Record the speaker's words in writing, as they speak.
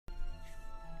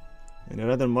And your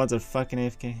other mods are fucking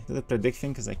AFK. Do the predict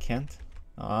thing because I can't.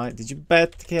 Oh, did you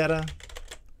bet, Kiara?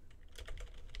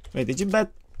 Wait, did you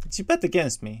bet? Did you bet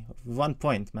against me? 1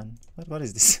 point, man. What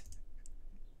is this?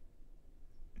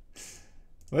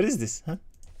 What is this, huh?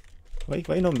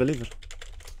 Why non-believer?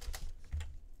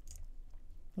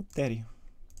 How dare you?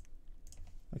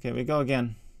 Okay, we go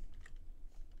again.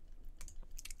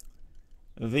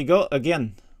 We go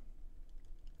again.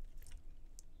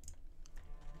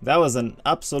 That was an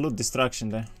absolute destruction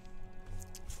there.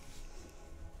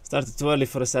 Started too early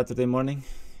for a Saturday morning.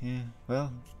 Yeah,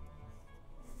 well.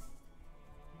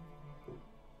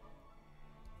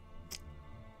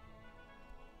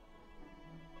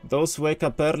 Those who wake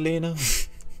up early, you know.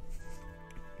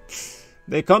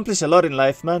 They accomplish a lot in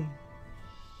life, man.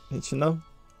 Did you know?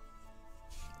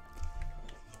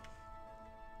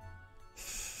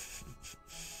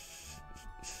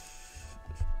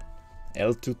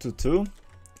 L222.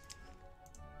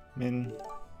 I mean,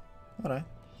 alright.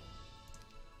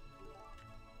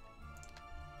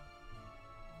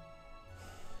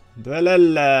 Duel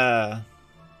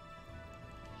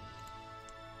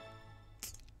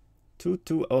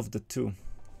 2 of the 2.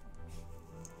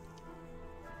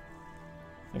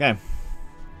 Okay.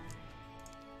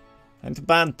 And to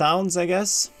ban towns, I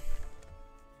guess.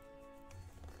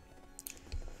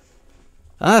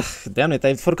 Ah, damn it,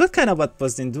 I forgot kind of what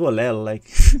was in Duel L, like...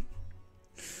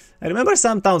 I remember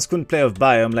some towns couldn't play off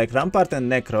biome, like Rampart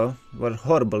and Necro were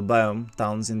horrible biome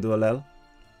towns in Duel L.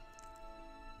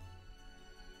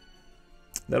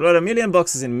 There were a million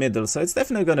boxes in middle, so it's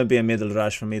definitely gonna be a middle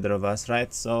rush from either of us,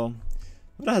 right? So,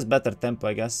 whoever has better tempo,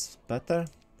 I guess. Better?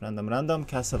 Random,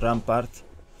 Castle Rampart.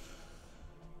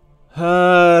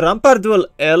 Rampart Duel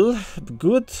L,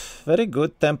 good, very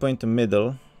good tempo into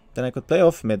middle. Then I could play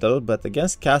off middle, but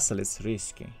against Castle it's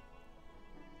risky.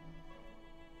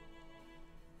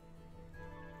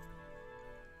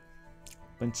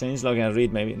 Open changelog and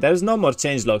read maybe. There's no more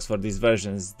changelogs for these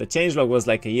versions. The changelog was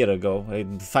like a year ago,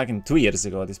 fucking 2 years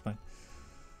ago at this point.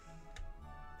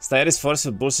 Styris force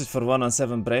with bullshit for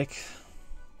 1-on-7 break.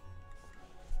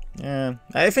 Yeah,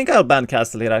 I think I'll ban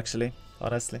Castle here actually,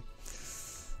 honestly.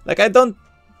 Like I don't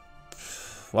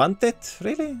want it,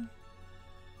 really.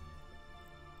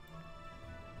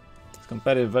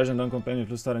 Competitive version, don't complain with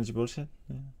blue orange bullshit.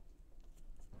 Yeah.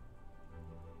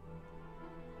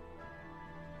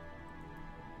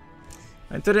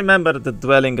 And to remember the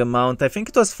dwelling amount, I think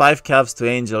it was 5 calves to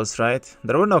angels, right?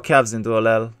 There were no calves in Duel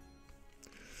L.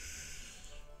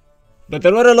 But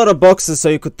there were a lot of boxes, so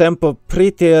you could tempo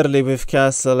pretty early with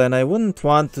Castle, and I wouldn't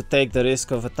want to take the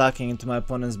risk of attacking into my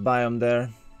opponent's biome there.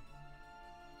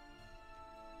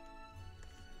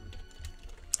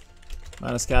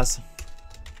 Minus Castle.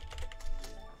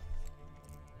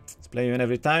 Let's play you in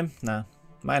every time? Nah.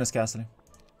 Minus Castle.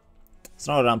 It's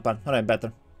not a Rampart. Alright,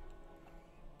 better.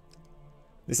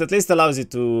 This at least allows you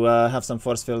to have some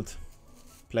force field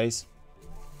plays.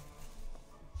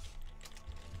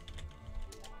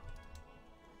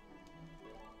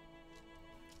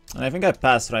 And I think I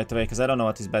pass right away because I don't know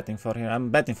what he's betting for here. I'm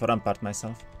betting for Rampart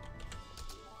myself.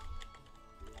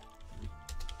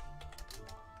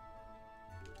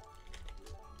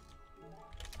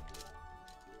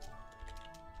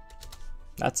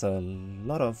 That's a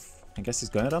lot of... I guess he's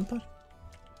going Rampart?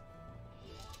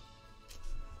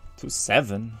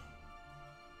 2-7.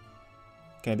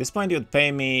 Okay, at this point you'd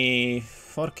pay me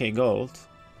 4k gold.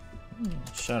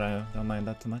 Sure, I don't mind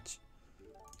that too much.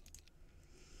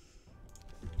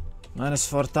 Minus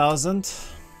 4,000.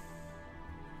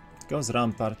 Goes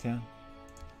Rampart, yeah.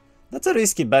 That's a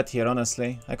risky bet here,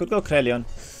 honestly. I could go Krelion.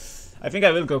 I think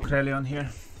I will go Krelion here.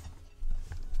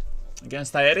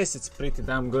 Against Aeris, it's pretty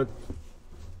damn good.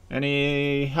 And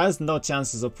he has no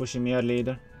chances of pushing me early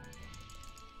either.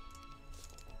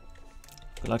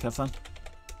 Good luck, have fun.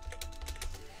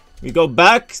 We go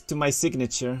back to my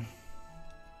signature.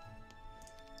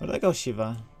 Where do I go,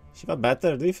 Shiva? Shiva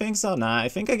better? Do you think so? Nah, I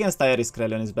think against Iris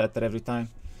Krelion is better every time.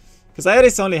 Because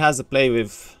Iris only has a play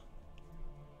with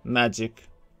magic.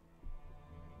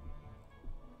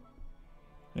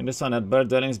 And this one had bird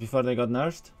dwellings before they got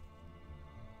nerfed.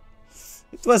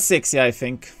 It was 6, yeah, I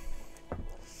think.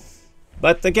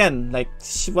 But again, like,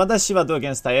 what does Shiva do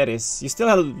against Aeris? You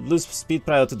still lose speed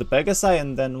prior to the Pegasi,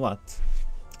 and then what?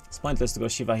 It's pointless to go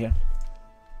Shiva here.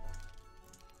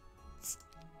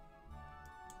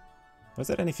 Was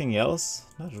there anything else?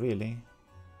 Not really.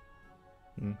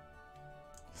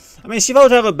 I mean, Shiva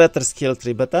would have a better skill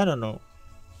tree, but I don't know.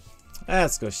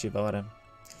 Let's go Shiva, whatever.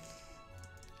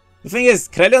 The thing is,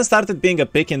 Krelion started being a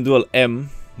pick in Duel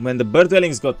M when the bird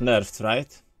dwellings got nerfed,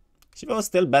 right? Shiva was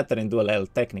still better in Duel L,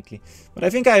 technically. But I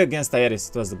think against Aeris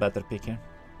it was the better pick here.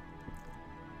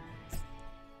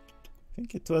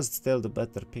 think it was still the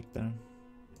better pick there.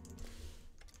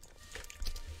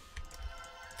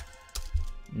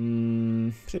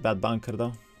 Pretty bad bunker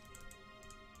though.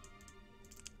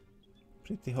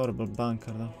 Pretty horrible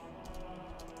bunker though.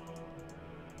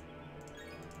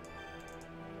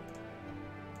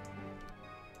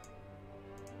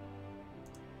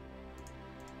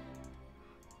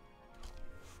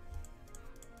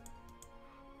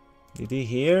 Did he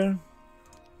hear?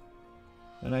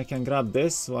 Then I can grab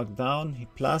this, walk down, he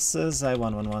pluses, I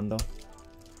 1-1-1 though.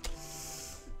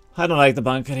 I don't like the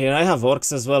bunker here. I have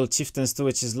orcs as well, chieftains too,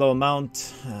 which is low amount.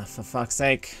 For fuck's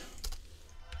sake.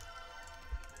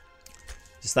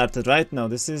 You started right? No,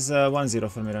 this is 1-0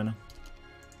 for me right now.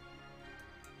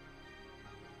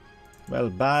 Well,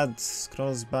 bad,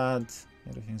 scrolls bad,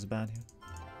 everything's bad here.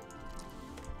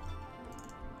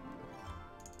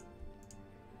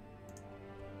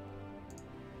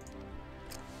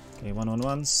 Okay,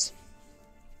 1-1-1s.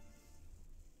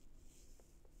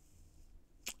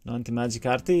 No anti-magic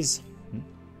arties?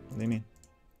 What do you mean?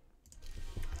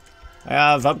 I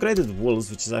have upgraded wolves,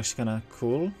 which is actually kinda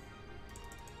cool.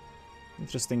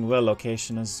 Interesting well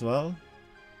location as well.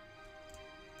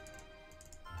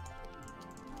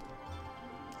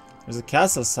 There's a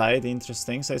castle side,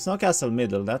 interesting. So it's not castle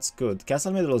middle, that's good.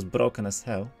 Castle middle was broken as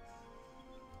hell.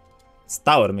 It's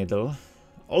tower middle,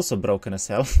 also broken as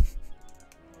hell.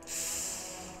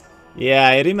 Yeah,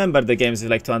 I remember the games with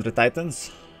like 200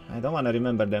 titans. I don't want to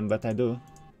remember them, but I do.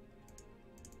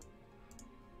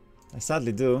 I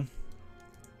sadly do.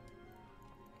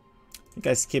 I think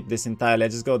I skip this entirely. I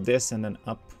just go this and then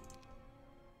up.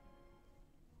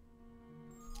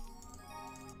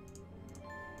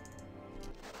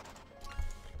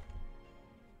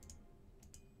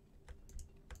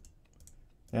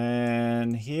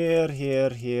 And here,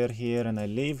 and I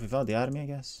leave without the army, I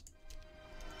guess.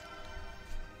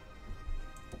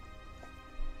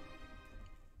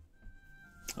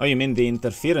 Oh, you mean the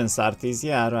interference arties?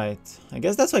 Yeah, right. I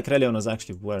guess that's why Krelion was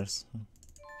actually worse.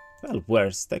 Well,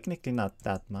 worse. Technically not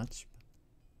that much.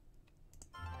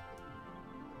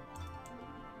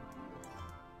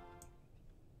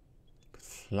 Could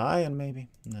fly and maybe?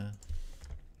 Nah.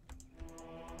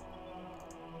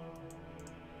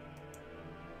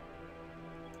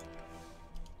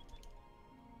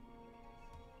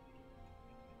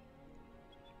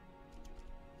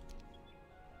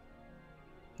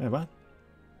 Wait, what?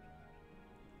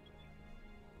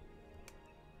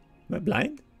 Am I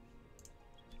blind?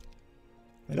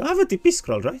 I don't have a TP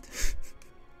scroll, right?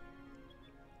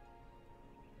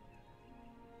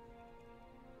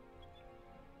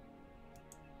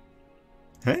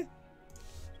 Huh?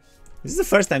 This is the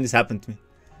first time this happened to me.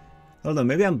 Hold on,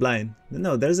 maybe I'm blind.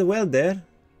 No, there's a well there.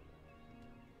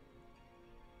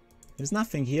 There's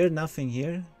nothing here, nothing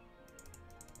here.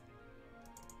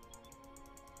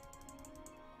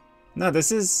 No,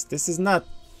 this is not...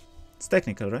 It's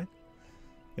technical, right?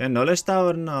 Yeah, knowledge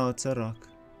tower? No, it's a rock.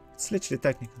 It's literally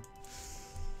technical.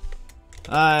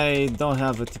 I don't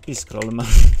have a TP scroll, man.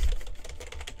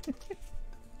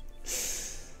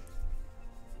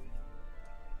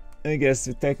 I guess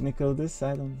we technical this,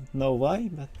 I don't know why,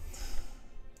 but...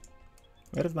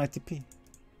 Where's my TP?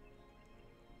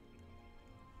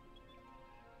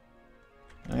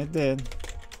 I did.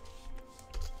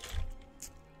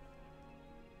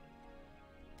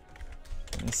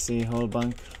 Let's see, whole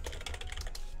bunker.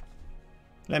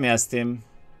 Let me ask him.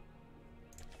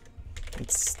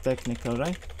 It's technical,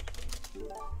 right?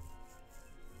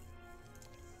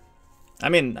 I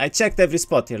mean, I checked every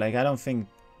spot here, like I don't think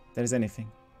there's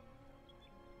anything.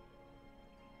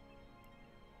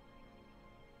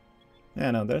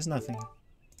 Yeah, no, there's nothing.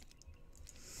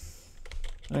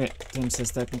 Okay, Tim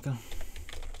says technical.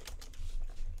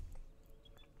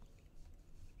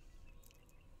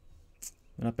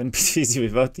 Up and fizy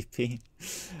without TP.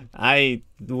 I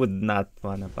would not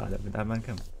wanna bother with that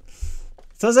bunker.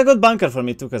 So it's a good bunker for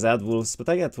me too, because I had wolves, but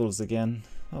I get wolves again.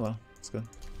 Oh well, it's good.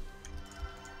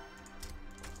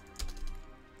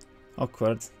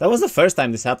 Awkward. That was the first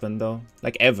time this happened though,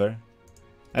 like ever.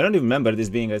 I don't even remember this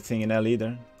being a thing in L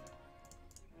either.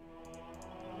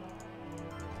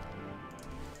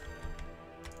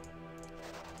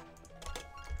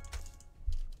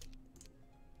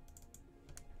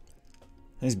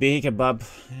 This big kebab,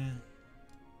 yeah,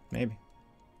 maybe.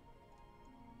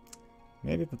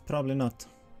 Maybe, but probably not.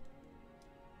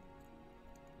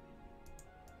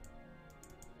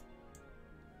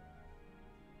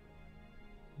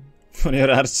 On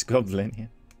your arch goblin, yeah.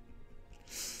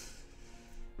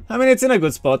 I mean, it's in a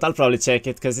good spot. I'll probably check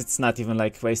it because it's not even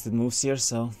like wasted moves here,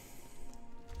 so.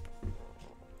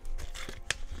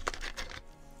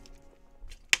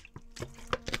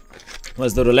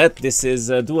 Was the roulette? This is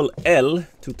duel L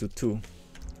 222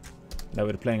 that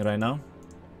we're playing right now.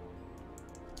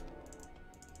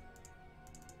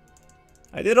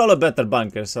 I did roll a better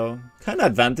bunker, so kind of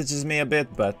advantages me a bit,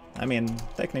 but I mean,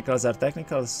 technicals are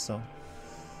technicals, so.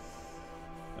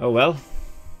 Oh well.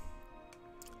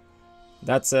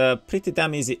 That's a pretty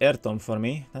damn easy air tome for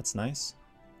me. That's nice.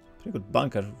 Pretty good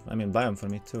bunker, I mean biome for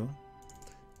me too.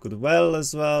 Good well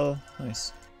as well.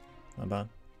 Nice. Not bad.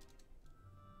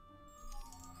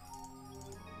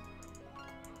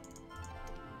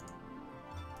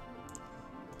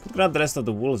 Could grab the rest of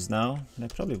the wolves now, and I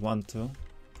probably want to.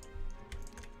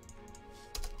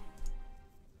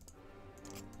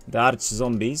 The arch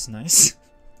zombies, nice.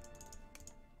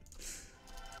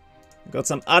 Got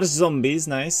some arch zombies,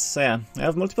 nice. So yeah, I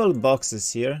have multiple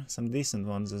boxes here, some decent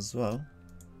ones as well.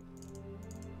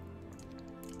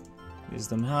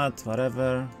 Wisdom hat,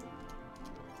 whatever.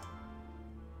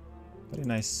 Very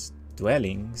nice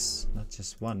dwellings, not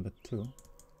just one but two.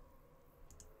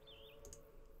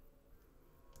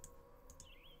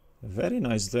 Very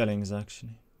nice dwellings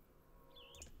actually.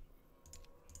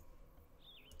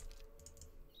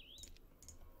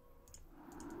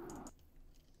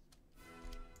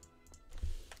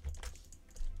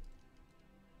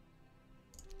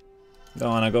 Don't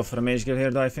wanna go for a mage guild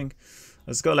here though, I think.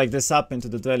 Let's go like this up into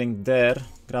the dwelling there.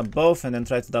 Grab both and then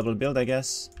try to double build, I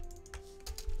guess.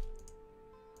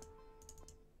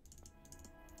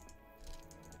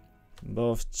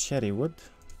 Both cherry wood.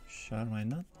 Sure, why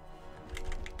not?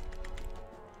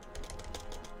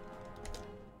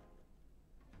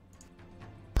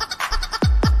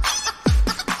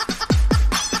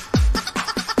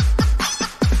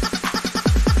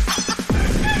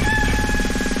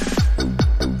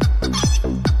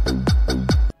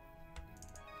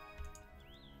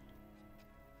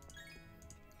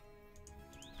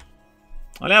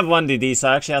 I only have one DD, so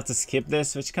I actually have to skip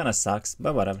this, which kind of sucks,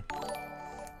 but whatever.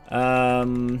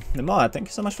 Moa, thank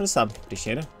you so much for the sub.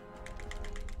 Appreciate it.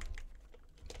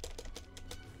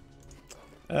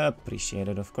 Appreciate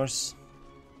it, of course.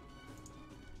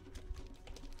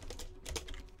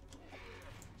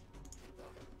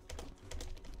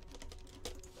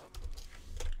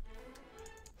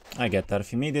 I get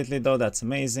turf immediately, though. That's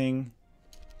amazing.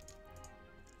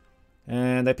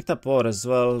 And I picked up War as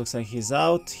well. Looks like he's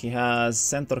out. He has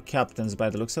Centaur Captains by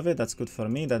the looks of it. That's good for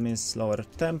me. That means lower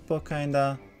tempo,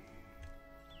 kinda.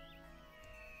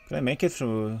 Could I make it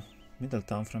through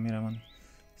Middletown from here?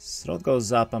 This road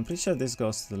goes up. I'm pretty sure this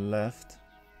goes to the left.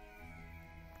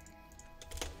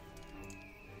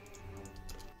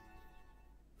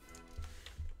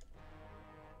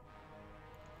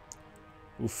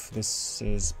 Oof, this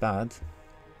is bad.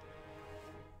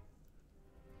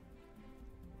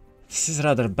 This is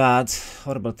rather bad.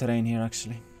 Horrible terrain here,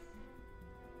 actually.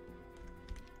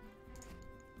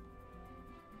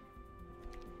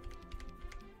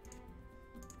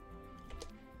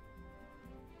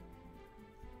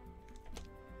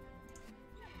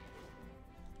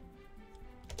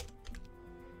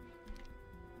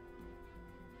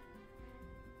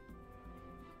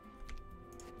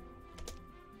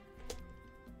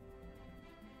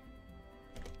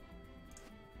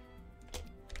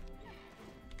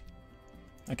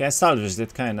 Okay, I salvaged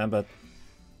it kinda, but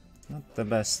not the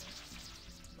best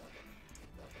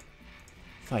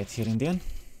fight here in the end.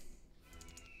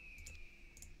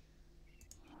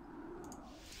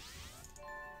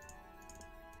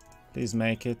 Please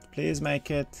make it, please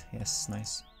make it. Yes,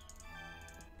 nice.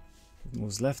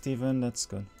 Moves left even, that's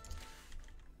good.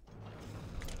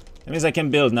 That means I can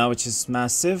build now, which is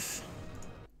massive.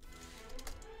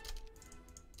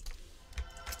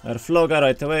 Our Floga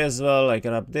right away as well. I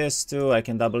grab this too. I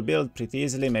can double build pretty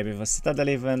easily, maybe with a Citadel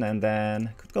even, and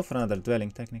then could go for another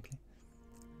dwelling technically.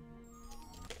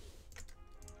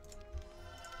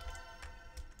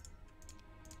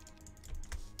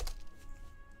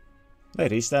 Did I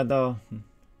reach that though?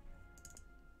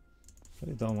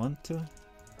 Really don't want to.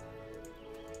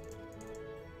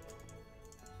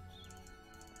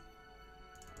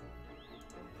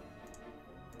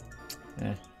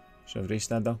 Yeah, should have reached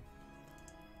that though.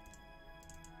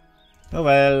 Oh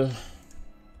well.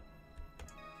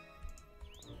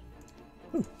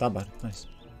 Ooh, Tabar, nice.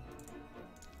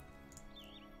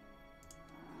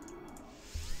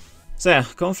 So yeah,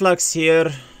 Conflux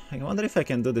here. I wonder if I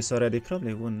can do this already.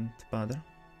 Probably wouldn't bother.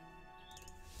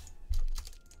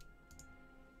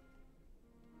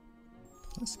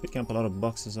 Let's pick up a lot of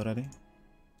boxes already.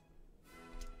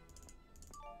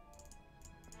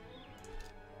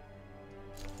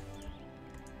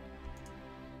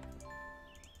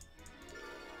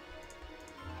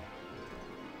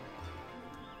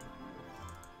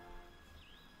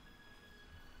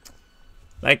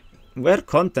 Like, where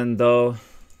content though?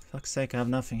 Fuck's sake, I have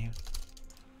nothing here.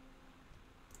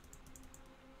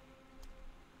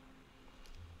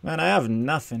 Man, I have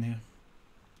nothing here.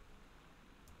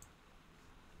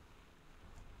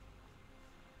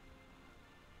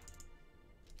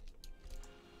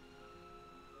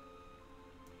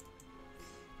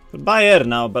 Could buy air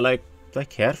now, but like, do I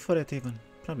care for it even?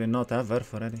 Probably not ever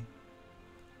already.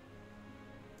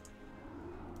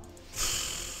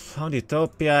 Found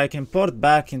Utopia. I can port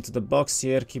back into the box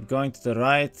here, keep going to the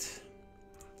right.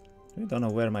 I don't know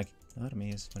where my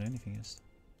army is or anything is.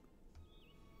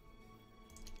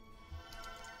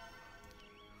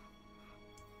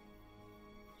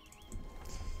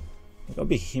 Go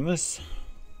Behemoth.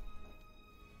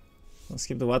 Let's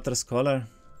keep the Water Scholar.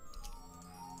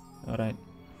 Alright.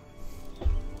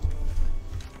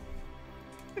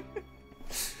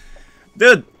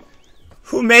 Dude!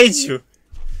 Who made you?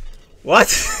 What?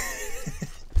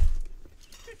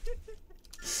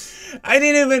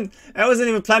 I wasn't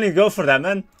even planning to go for that,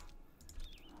 man.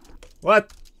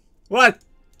 What? What?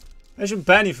 I should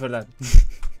ban you for that.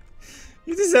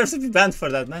 You deserve to be banned for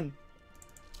that, man.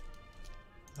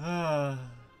 Ah,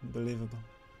 unbelievable.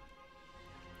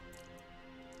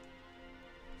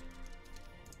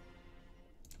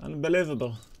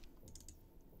 Unbelievable.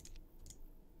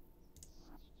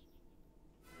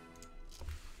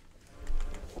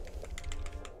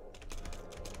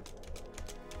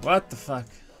 What the fuck?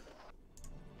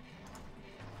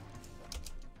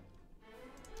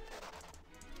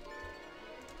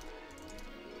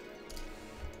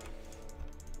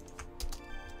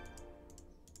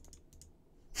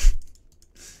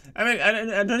 I mean,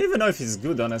 I don't even know if it's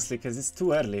good, honestly, because it's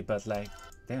too early, but like,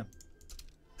 damn.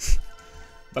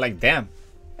 But like, damn.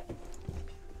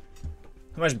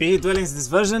 How much BE dwellings this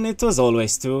version? It was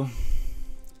always 2.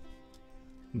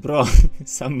 Bro,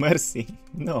 some mercy.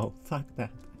 No, fuck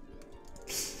that.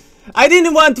 I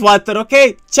didn't want water,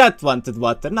 okay? Chat wanted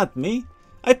water, not me.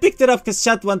 I picked it up because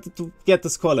chat wanted to get a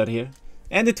scholar here.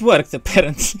 And it worked,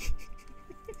 apparently.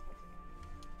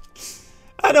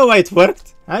 I know why it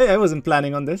worked. I wasn't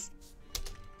planning on this.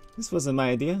 This wasn't my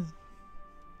idea.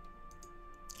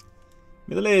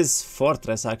 Middle is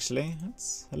Fortress, actually.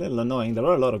 That's a little annoying. There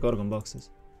were a lot of Gorgon boxes.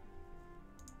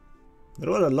 There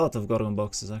were a lot of Gorgon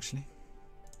boxes, actually.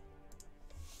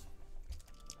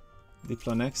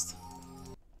 Diplo next.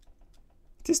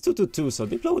 It is 2-2-2, so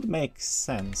Diplo would make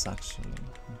sense, actually.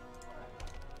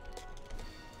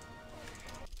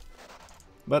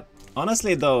 But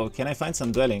honestly, though, can I find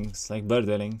some dwellings, like bird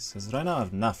dwellings? Because right now I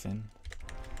have nothing.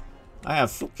 I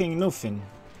have fucking nothing.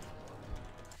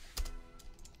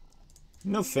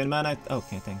 Nothing, man.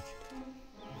 Okay, thank you.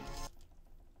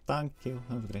 Thank you.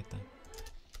 Have a great time.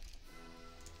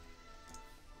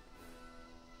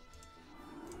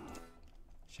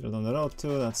 Shield on the road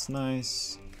too, that's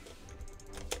nice.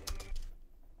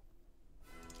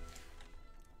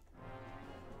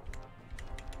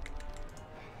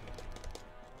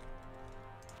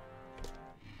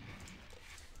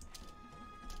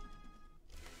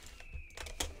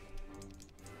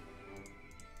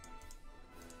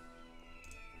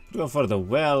 Go for the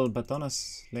well, but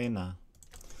honestly, nah.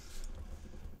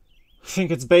 I think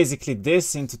it's basically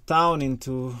this into town,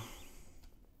 into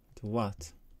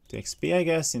what? To XP, I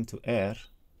guess, into air.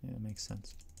 Yeah, makes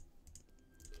sense.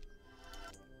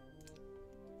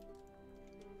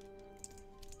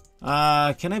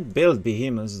 Can I build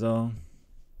behemoths though?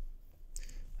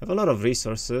 I have a lot of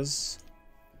resources.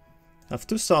 I have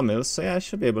 2 sawmills, so yeah, I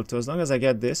should be able to, as long as I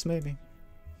get this, maybe.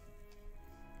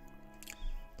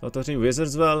 Total 3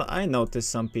 wizards, well, I noticed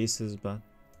some pieces, but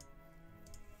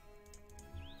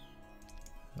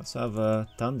I also have a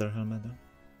thunder helmet though.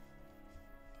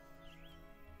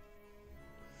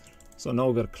 So an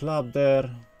ogre club there.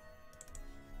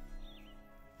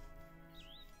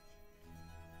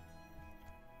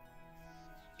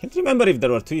 Can't remember if there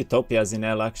were 2 utopias in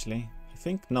L actually. I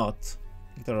think not.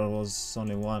 I think there was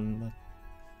only 1, but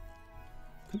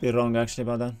could be wrong actually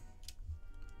about that.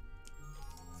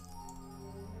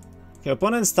 Okay,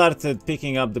 opponent started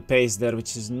picking up the pace there,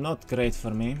 which is not great for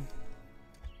me.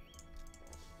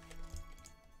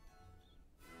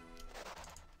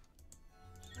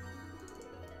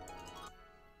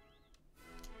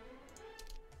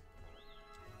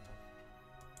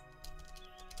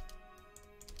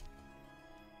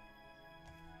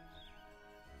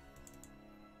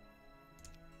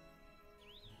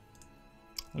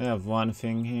 I have one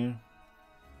thing here.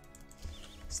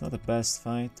 It's not the best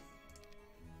fight.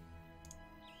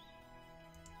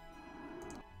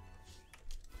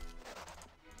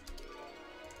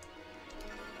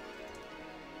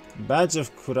 Badge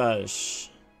of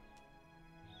Courage.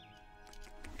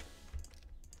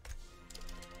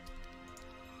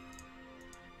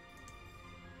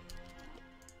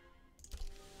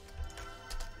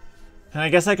 And I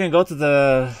guess I can go to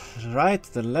the right,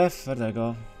 the left. Where do I go?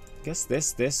 I guess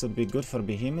this would be good for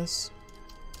behemoths.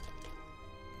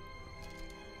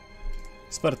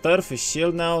 Spare turf is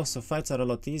shield now, so fights are a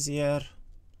lot easier.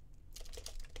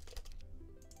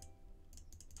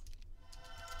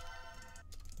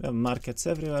 We have markets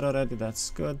everywhere already, that's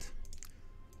good.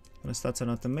 My stats are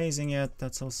not amazing yet,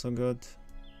 that's also good.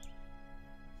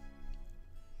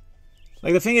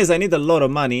 Like, the thing is, I need a lot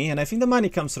of money, and I think the money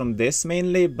comes from this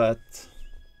mainly, but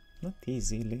not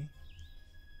easily.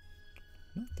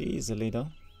 Not easily, though.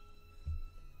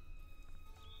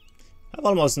 I have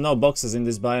almost no boxes in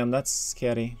this biome, that's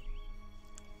scary.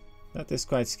 That is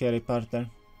quite scary part there.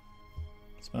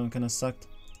 This biome kinda sucked.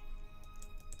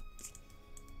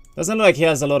 Doesn't look like he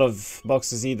has a lot of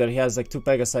boxes either, he has like 2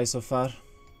 Pegasi so far.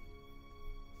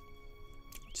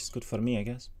 Which is good for me, I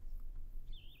guess.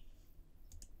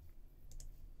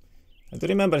 I do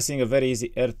remember seeing a very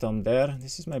easy air tome there.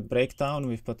 This is my breakdown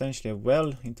with potentially a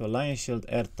well into a lion shield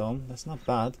air tome. That's not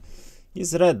bad.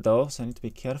 He's red though, so I need to be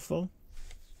careful.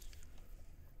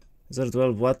 Is there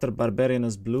duel water barbarian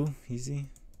as blue? Easy.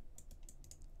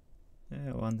 Yeah,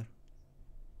 I wonder.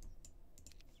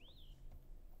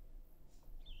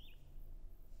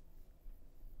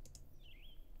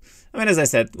 I mean, as I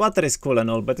said, water is cool and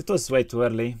all, but it was way too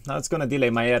early. Now it's gonna delay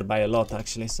my air by a lot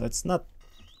actually, so it's not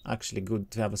actually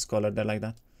good to have a scholar there like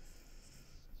that.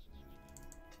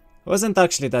 It wasn't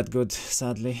actually that good,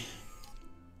 sadly.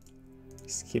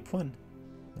 Skip one.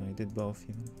 No, he did both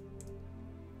even.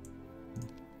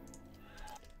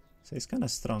 So he's kinda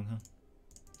strong, huh?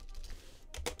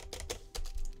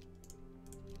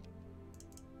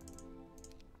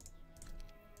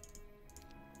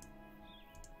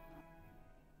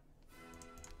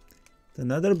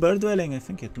 Another bird dwelling? I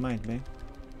think it might be.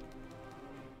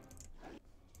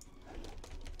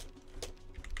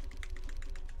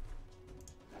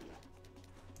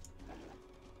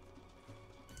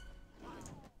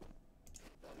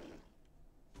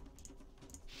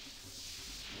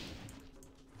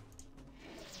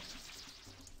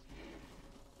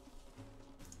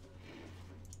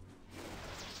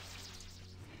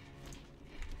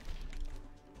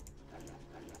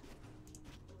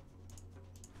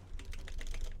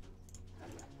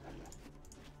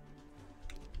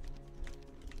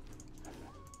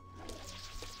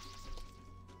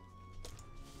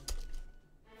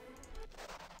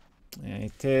 Yeah,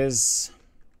 it is.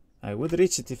 I would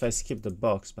reach it if I skip the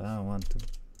box, but I don't want to.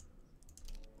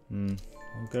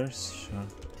 Ogres, sure.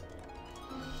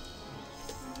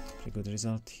 Pretty good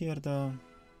result here though.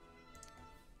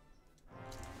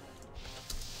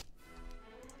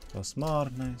 Plus more,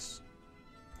 nice.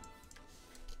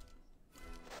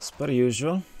 As per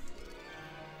usual.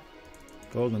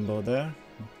 Golden bow there.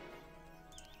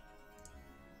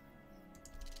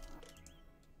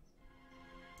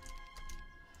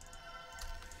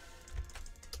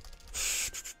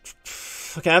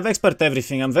 Okay, I have expert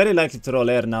everything. I'm very likely to roll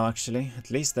air now, actually. At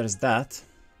least there's that.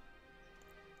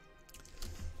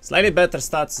 Slightly better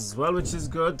stats as well, which is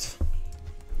good.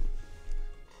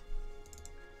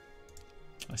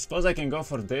 I suppose I can go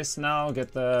for this now,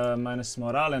 get the minus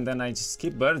morale, and then I just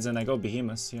keep birds and I go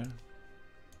behemoths here.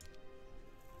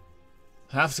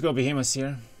 I have to go behemoths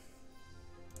here.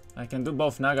 I can do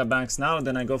both Naga banks now,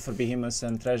 then I go for behemoths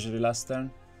and treasury last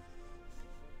turn.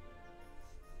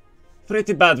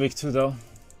 Pretty bad week 2 though.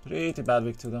 Pretty bad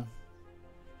week 2 though.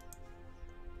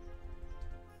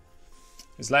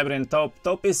 Is library in top?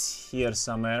 Top is here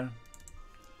somewhere.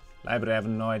 Library, I have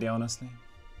no idea honestly.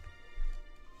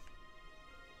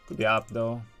 Could be up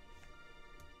though.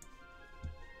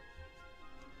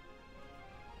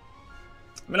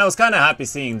 I mean, I was kind of happy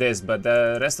seeing this, but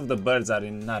the rest of the birds are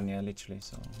in Narnia literally,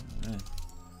 so... Yeah.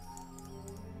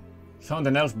 Found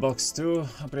an elf box too.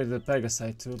 Upgraded the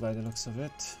Pegasi too by the looks of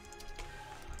it.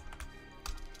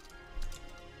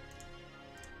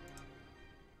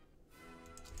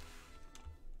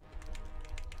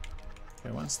 Okay,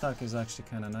 1 stack is actually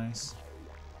kind of nice.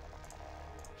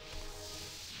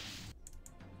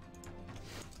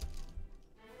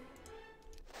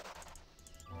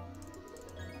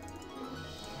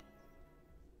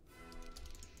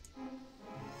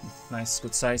 Nice,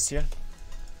 good size here.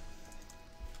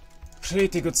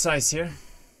 Pretty good size here.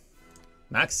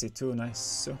 Maxi too, nice.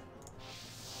 So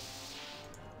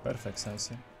perfect size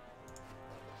here.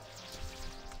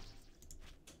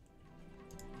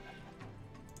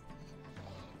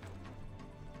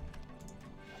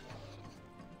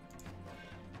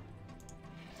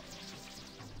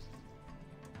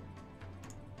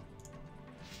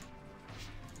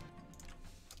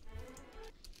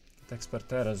 Expert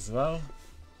there as well.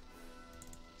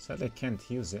 Sadly I can't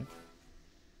use it.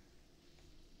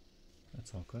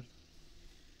 That's awkward.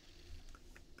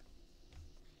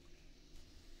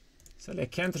 So I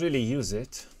can't really use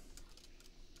it.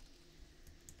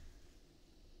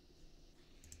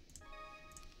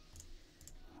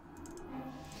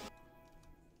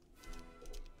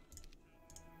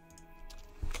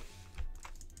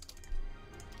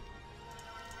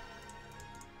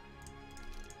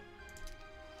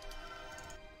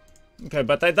 Okay,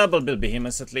 but I double build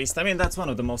Behemoths at least. I mean, that's one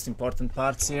of the most important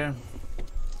parts here.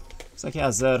 Looks like he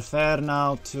has fair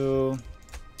now too.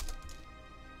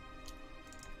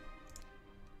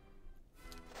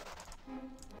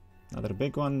 Another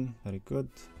big one, very good.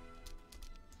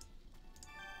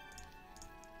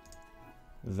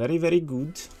 Very, very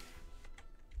good.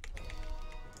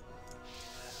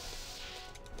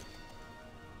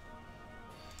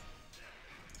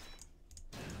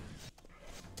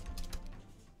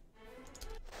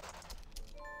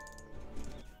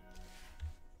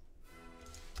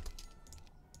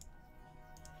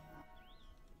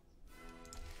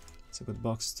 It's a good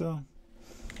box too.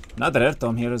 Another air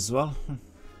tome here as well.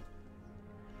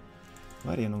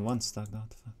 Why are you in one stack though?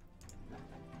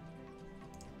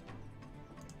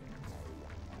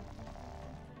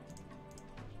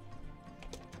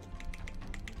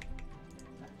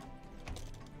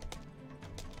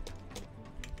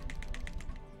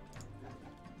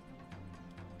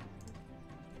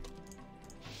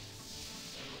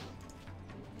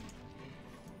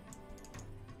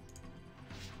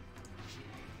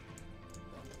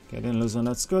 Okay, didn't lose one,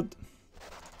 that's good.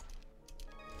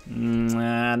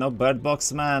 No bird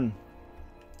box, man.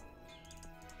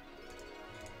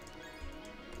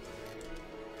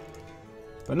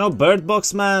 But no bird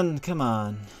box, man. Come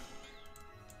on.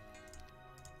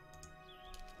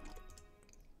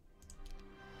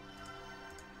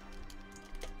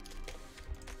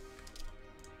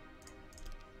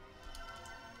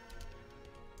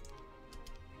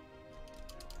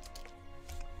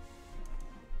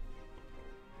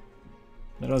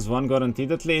 There was one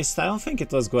guaranteed at least. I don't think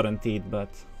it was guaranteed, but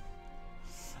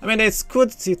I mean it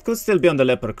could still be on the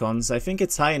leprechauns. I think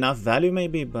it's high enough value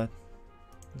maybe, but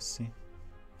we'll see.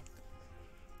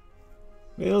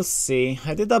 We'll see.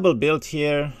 I did double build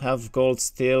here, have gold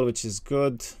still, which is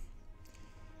good.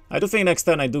 I do think next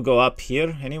turn I do go up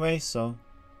here anyway, so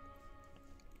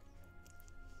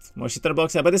more shitter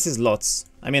box, yeah, but this is lots.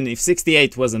 I mean, if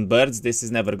 68 wasn't birds, this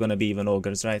is never gonna be even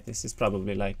ogres, right? This is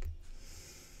probably like,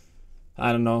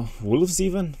 I don't know, wolves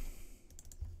even?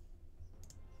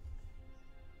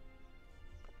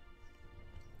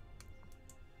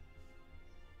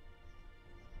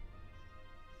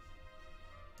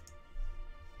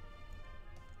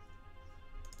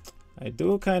 I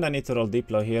do kinda need to roll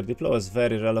Diplo here. Diplo was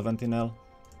very relevant in L.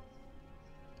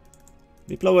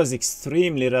 Diplo was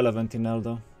extremely relevant in L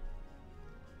though.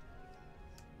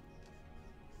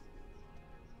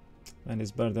 And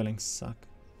his birdelings suck.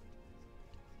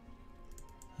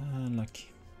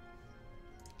 Unlucky.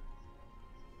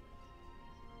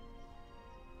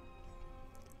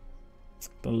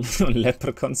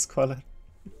 Leprechaun Scholar.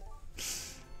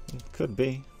 It could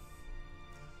be.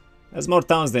 Has more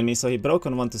towns than me, so he broke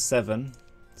on 1 to 7.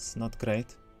 It's not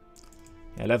great.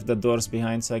 I left the doors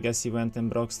behind, so I guess he went and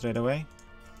broke straight away.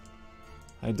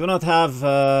 I do not have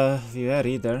VR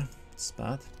either. It's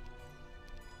bad.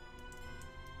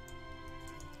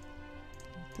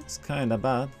 It's kinda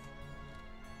bad.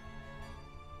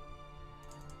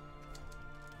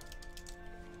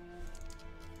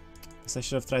 Guess I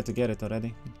should have tried to get it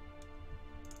already.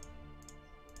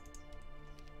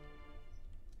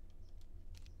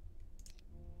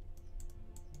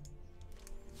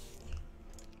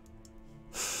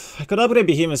 I could upgrade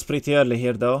Behemoths pretty early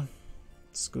here though.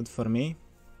 It's good for me.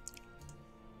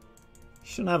 He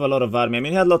shouldn't have a lot of army. I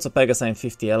mean, he had lots of Pegasi and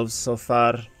 50 elves so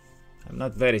far. I'm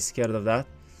not very scared of that.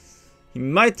 He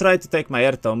might try to take my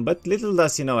air tome, but little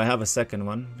does he know I have a second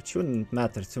one, which wouldn't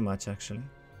matter too much actually.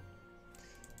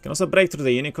 Can also break through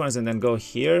the unicorns and then go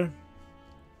here.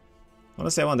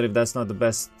 Honestly, I wonder if that's not the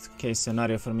best case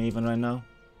scenario for me even right now.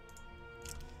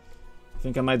 I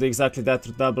think I might do exactly that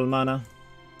with double mana.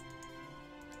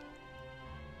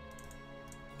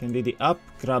 Can do the up,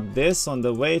 grab this on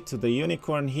the way to the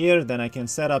unicorn here, then I can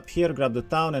set up here, grab the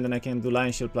town, and then I can do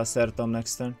Lion Shield plus Air Tome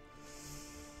next turn.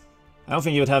 I don't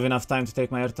think you would have enough time to take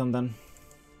my Air Tome then.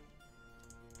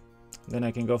 Then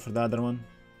I can go for the other one.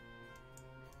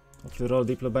 Hopefully roll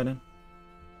Diplo by then.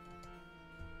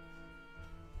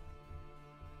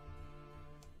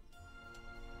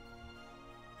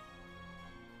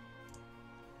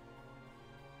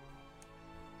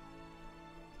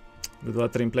 Good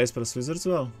watering place for the Wizards,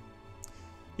 well.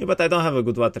 Yeah, but I don't have a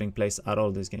good watering place at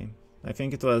all this game. I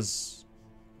think it was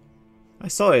I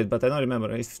saw it, but I don't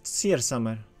remember. It's here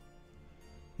somewhere.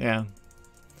 Yeah.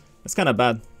 It's kinda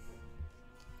bad.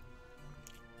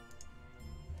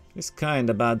 It's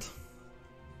kinda bad.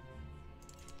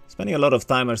 Spending a lot of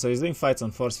timer, so he's doing fights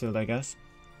on force field, I guess.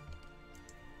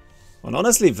 And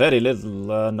honestly, very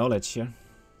little knowledge here.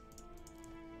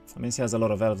 I mean, he has a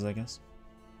lot of elves, I guess.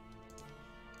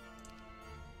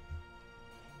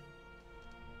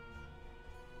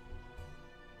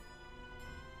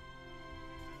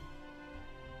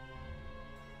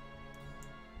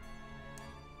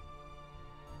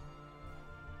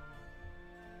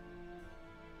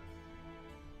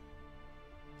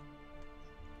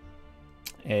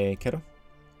 A Kero.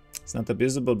 It's not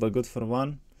abusable, but good for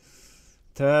one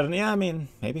turn. Yeah, I mean,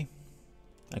 maybe.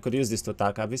 I could use this to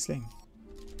attack, obviously.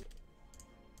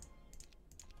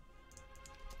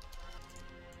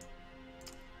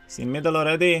 Is he in middle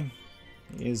already?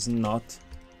 He is not.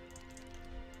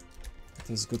 It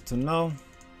is good to know.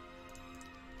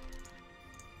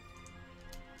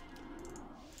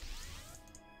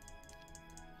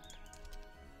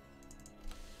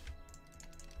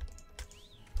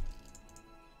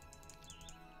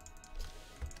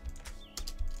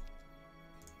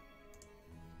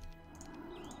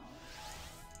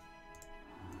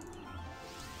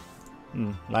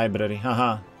 Library,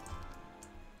 haha.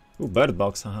 Ooh, bird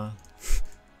box, haha.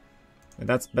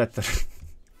 That's better.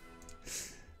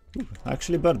 Ooh,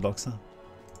 actually bird box, huh?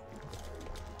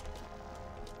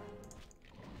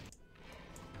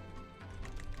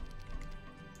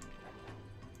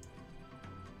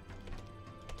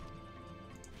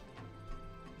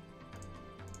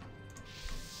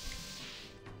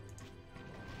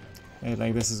 Okay,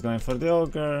 like this is going for the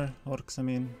ogre, orcs, I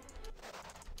mean.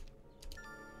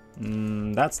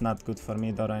 That's not good for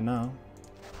me though right now.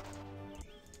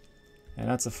 And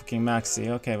that's a fucking maxi.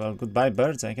 Okay, well, goodbye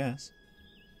birds, I guess.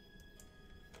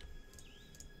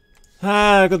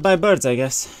 Goodbye birds, I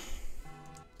guess.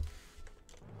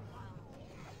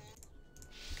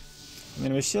 I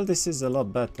mean, with shield this is a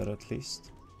lot better at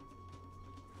least.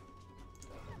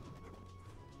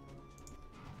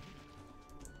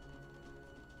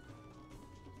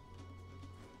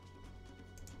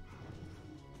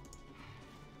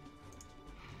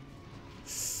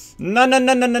 No, no,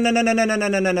 no, no, no, no, no, no, no, no,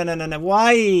 no, no, no, no, no, no,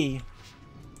 why?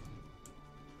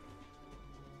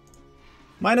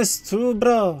 -2,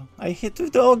 bro. I hit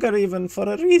with the ogre even for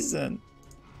a reason.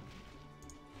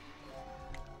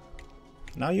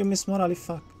 Now you miss morally,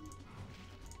 fuck.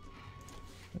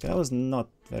 Okay, that was not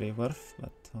very worth,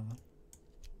 but...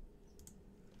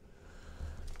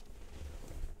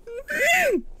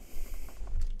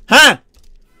 Huh?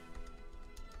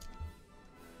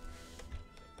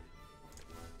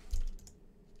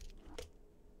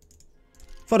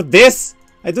 For this?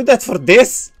 I do that for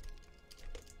this?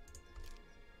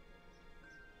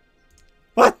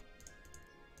 What?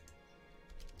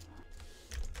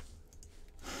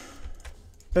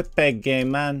 Pepe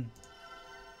game, man.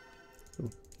 Ooh,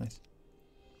 nice.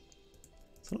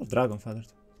 It's a lot of dragon father.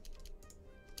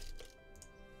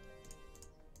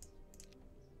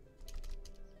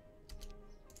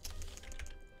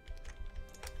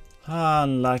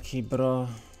 Unlucky, bro.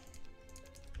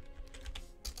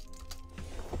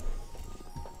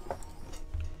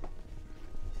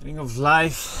 Ring of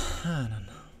Life. I don't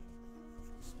know.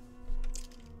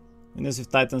 Windows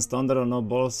with Titan's Thunder or no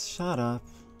balls. Shut up.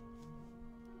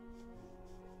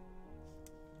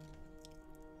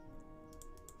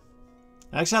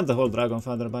 I actually have the whole Dragon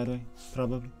Father, by the way.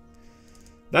 Probably.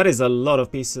 That is a lot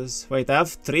of pieces. Wait, I have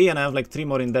 3 and I have like 3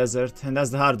 more in Desert. And that's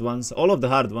the hard ones. All of the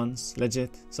hard ones.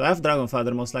 Legit. So I have Dragon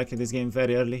Father most likely this game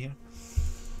very early here.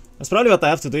 That's probably what I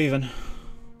have to do even.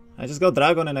 I just go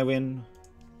Dragon and I win.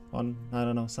 On, I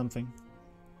don't know, something.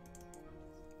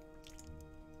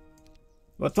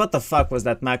 But what the fuck was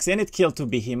that maxi? And it killed 2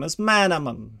 behemoths. Man, I'm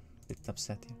a bit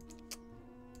upset here.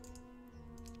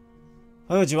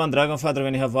 Why would you want Dragon Father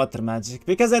when you have water magic?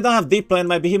 Because I don't have Diplo and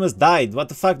my behemoths died. What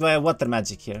the fuck do I have water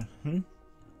magic here?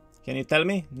 Can you tell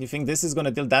me? You think this is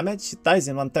gonna deal damage? It dies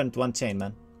in 1 turn to 1 chain,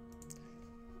 man.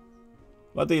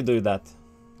 What do you do with that?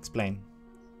 Explain.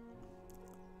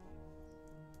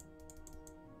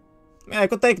 I mean, I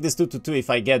could take this 2/2 if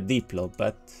I get Diplo,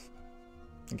 but...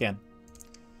 Again.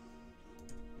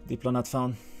 Diplo not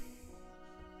found.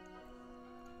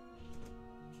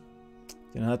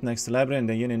 Union Hut next to Library and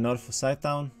the Union North of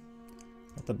Sighttown.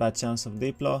 Not a bad chance of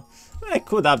Diplo. I mean, I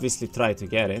could obviously try to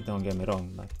get it, don't get me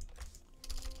wrong, but...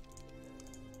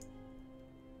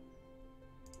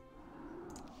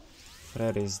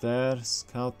 Fred is there,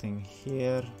 scouting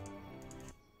here.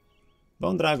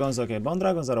 Bone Dragons, okay, Bone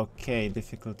Dragons are okay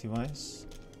difficulty-wise.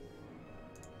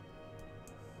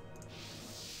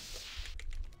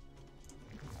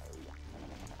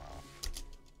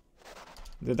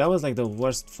 Dude, that was like the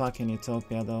worst fucking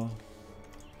Utopia though.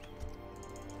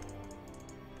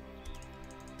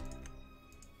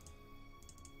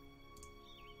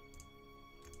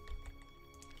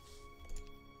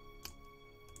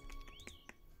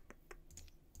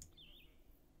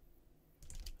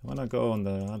 I wanna go on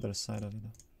the other side of it.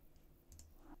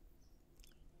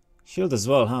 Shield as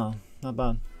well, huh? Not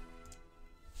bad.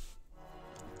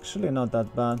 Actually not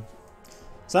that bad.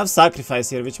 So I have sacrifice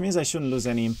here, which means I shouldn't lose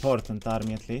any important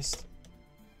army at least.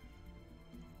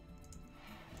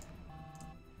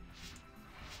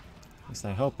 At least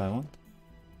I hope I won't.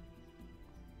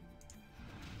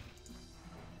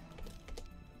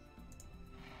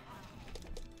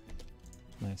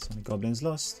 Nice, only goblins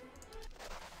lost.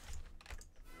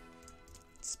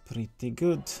 It's pretty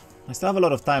good. I still have a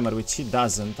lot of timer, which he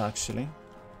doesn't actually.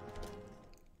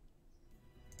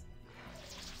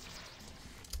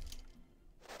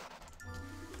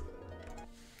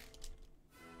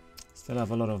 Still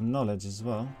have a lot of knowledge as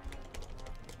well.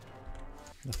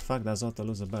 The fuck does Otto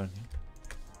lose a bird?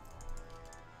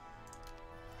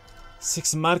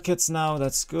 6 markets now,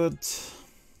 that's good.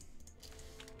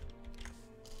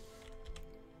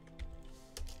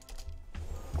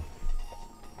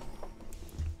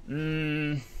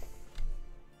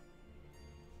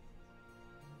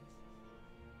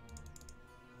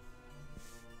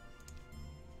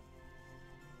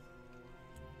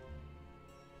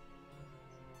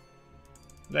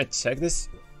 Did I check this?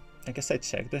 I guess I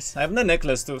checked this. I have no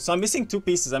necklace too, so I'm missing 2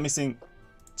 pieces. I'm missing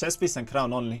chest piece and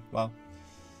crown only. Wow.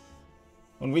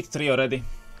 On week 3 already.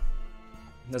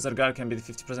 Desert Guard can be the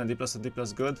 50% D plus or D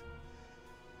plus good.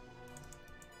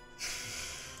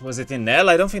 Was it in L?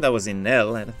 I don't think that was in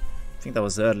L. I think that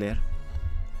was earlier.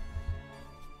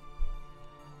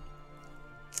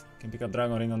 Can pick up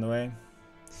Dragon Ring on the way.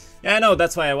 Yeah, I know.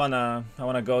 That's why I wanna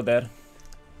go there.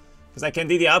 Because I can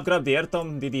DD up, grab the Air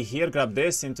Tome, DD here, grab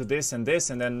this, into this, and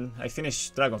then I finish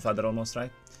Dragon Father almost, right?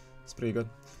 It's pretty good.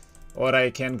 Or I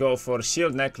can go for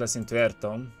Shield Necklace into Air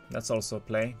Tome. That's also a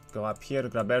play. Go up here,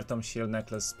 grab Air Tome, Shield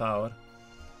Necklace, Power.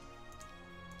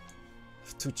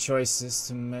 2 choices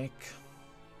to make.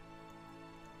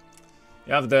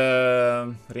 You have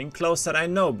the Ring Closer, I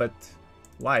know, but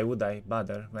why would I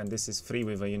bother when this is free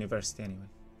with a university anyway?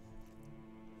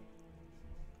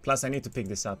 Plus I need to pick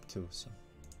this up too, so...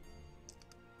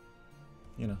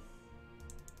 You know.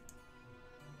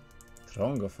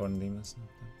 Trongoforn Demons.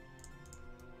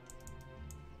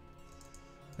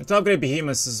 I need to upgrade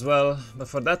Behemoths as well, but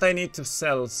for that I need to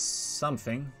sell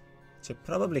something. Which I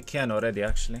probably can already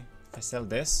actually. If I sell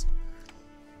this.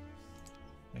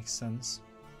 Makes sense.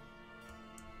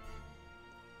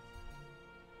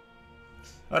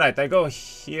 Alright, I go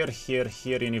here,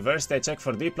 University, I check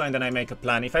for Diplo and then I make a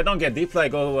plan. If I don't get Diplo, I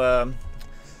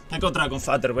go Dragon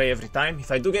Father way every time.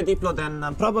 If I do get Diplo, then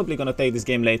I'm probably gonna take this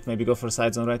game late, maybe go for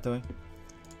side zone right away.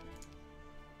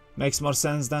 Makes more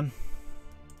sense then.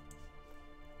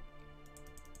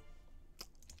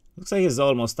 Looks like he's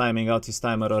almost timing out his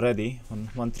timer already on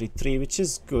 133, which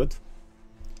is good.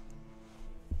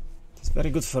 It's very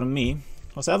good for me.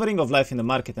 Also, I have a Ring of Life in the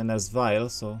market and there's Vial,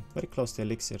 so very close to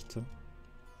Elixir too.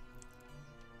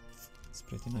 It's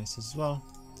pretty nice as well.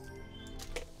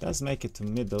 Does make it to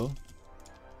middle.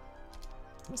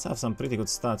 Let's have some pretty good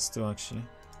stats too, actually.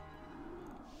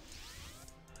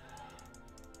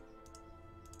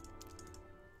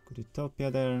 Good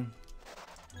Utopia there.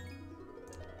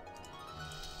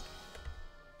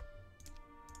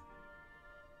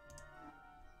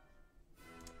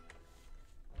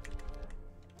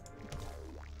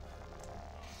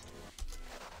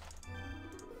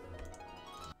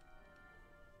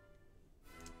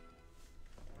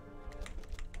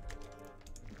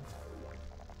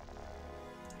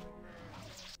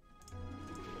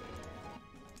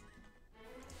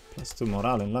 Plus 2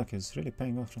 morale and luck is really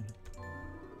paying off from him.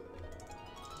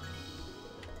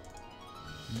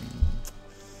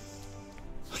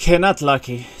 Okay, not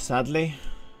lucky, sadly.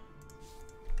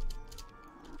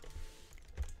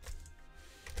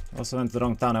 Also went to the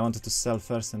wrong town. I wanted to sell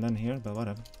first and then here, but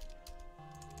whatever.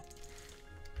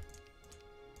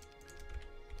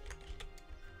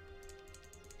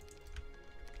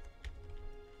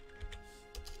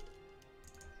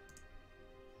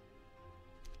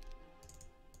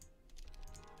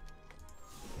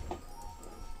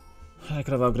 I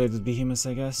could have upgraded Behemoths,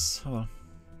 I guess. Oh well.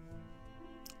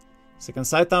 Second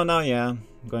side town now? Yeah.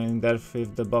 Going there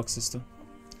with the boxes too.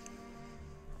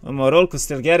 One more roll, could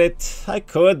still get it. I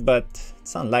could, but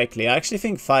it's unlikely. I actually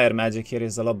think fire magic here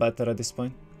is a lot better at this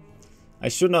point. I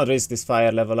should not risk this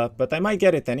fire level up, but I might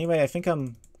get it anyway. I think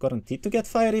I'm guaranteed to get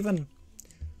fire even.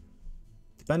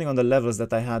 Depending on the levels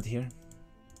that I had here.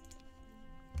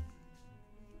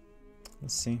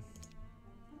 Let's see.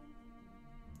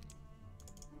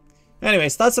 Anyway,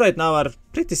 stats right now are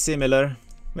pretty similar.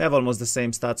 We have almost the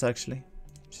same stats actually,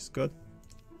 which is good.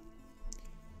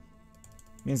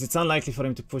 Means it's unlikely for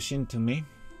him to push into me.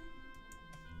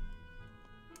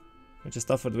 We just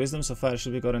offered wisdom, so fire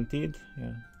should be guaranteed.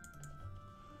 Yeah.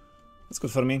 That's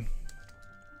good for me.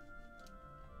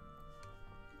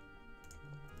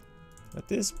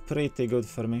 That is pretty good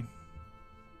for me.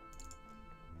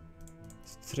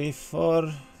 3,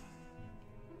 4.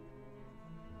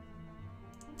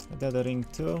 The other ring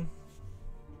too.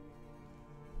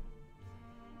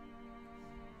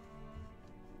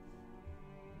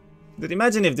 Dude,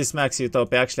 imagine if this Max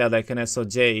Utopia actually had like an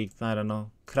SOJ, I don't know,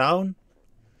 crown.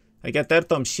 I get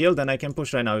Tertom shield and I can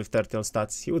push right now with Turtle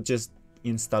stats. He would just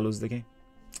insta-lose the game.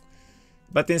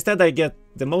 But instead I get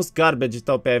the most garbage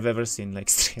Utopia I've ever seen, like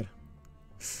straight up.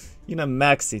 In a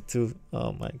Maxi too.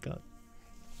 Oh my god.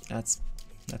 That's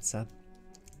sad.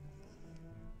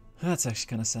 That's actually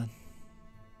kinda sad.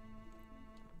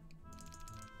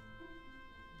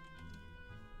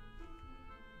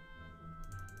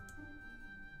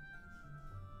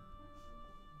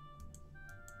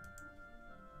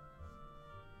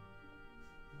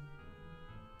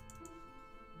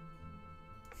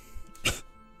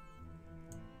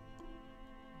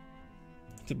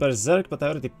 Berserk, but I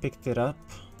already picked it up.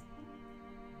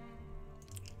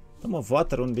 Tome of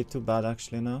Water wouldn't be too bad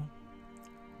actually now.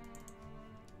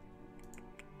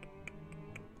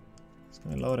 It's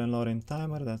going lower and lower in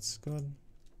timer, that's good.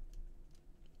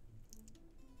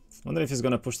 Wonder if he's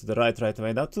gonna push to the right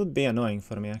away. That would be annoying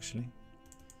for me actually.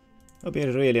 That would be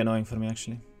really annoying for me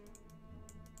actually.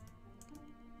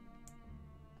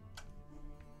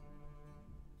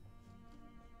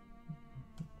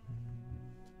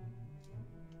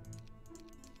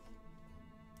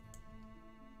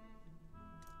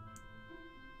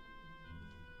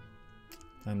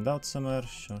 I'm out somewhere,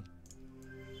 sure.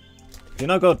 Do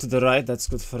not go to the right, that's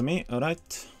good for me,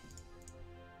 alright.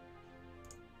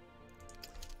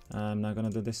 I'm not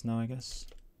gonna do this now, I guess.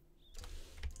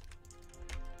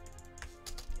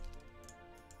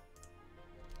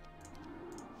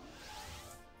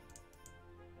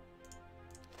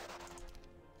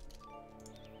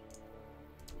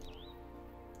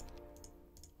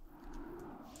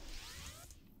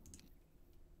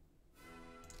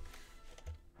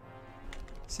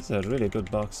 This is a really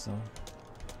good box though.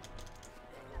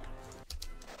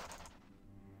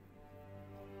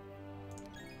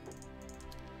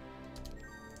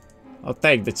 I'll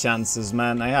take the chances,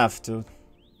 man. I have to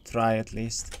try at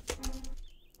least.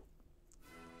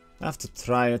 I have to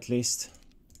try at least.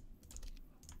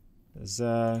 There's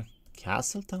a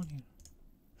castle town here.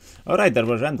 Alright, there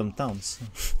were random towns.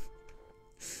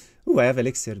 Ooh, I have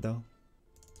elixir though.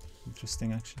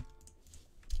 Interesting actually.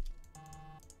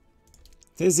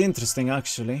 It is interesting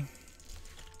actually.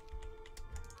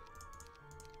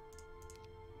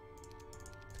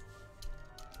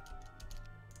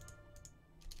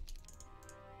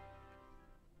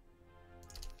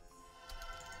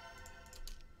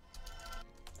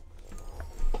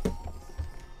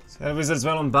 So wizards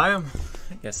well on biome?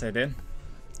 I guess I did.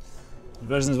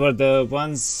 Versions were the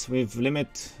ones with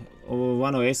limit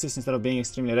 1 oasis instead of being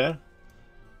extremely rare.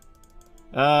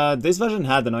 This version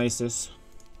had an oasis.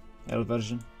 L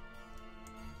version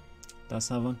does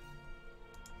have one.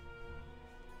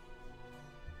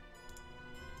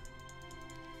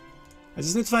 I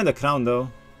just need to find a crown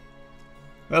though.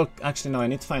 Well, actually no, I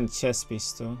need to find a chess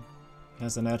piece too. He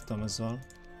has an air tome as well.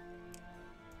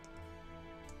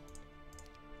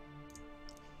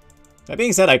 That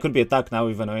being said, I could be attacked now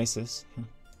with an oasis.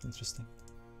 Interesting.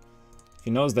 If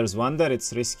he knows there's one there,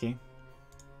 it's risky.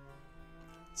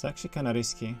 It's actually kinda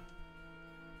risky.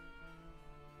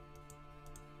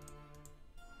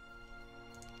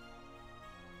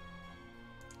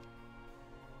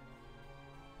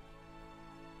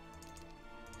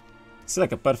 It's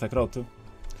like a perfect roll too.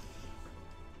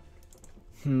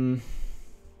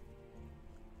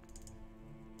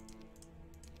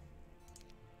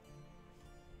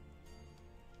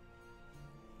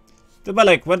 But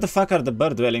like, where the fuck are the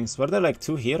bird dwellings? Were there like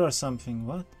 2 here or something?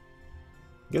 What?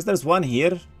 Guess there's 1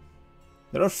 here.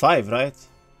 There are 5, right?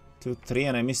 2, 3,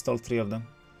 and I missed all 3 of them.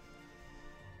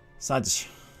 Saj.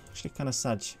 Actually kinda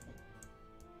Saj.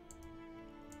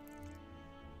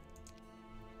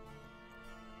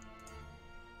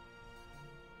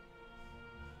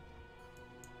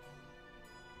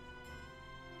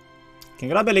 Can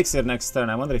grab elixir next turn.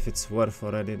 I wonder if it's worth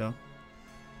already though.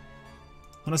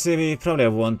 Honestly, we probably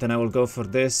won't, and I will go for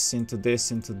this, into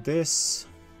this, into this.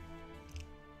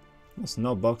 Almost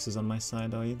no boxes on my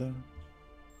side though either.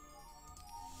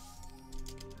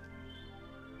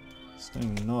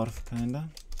 going north, kinda.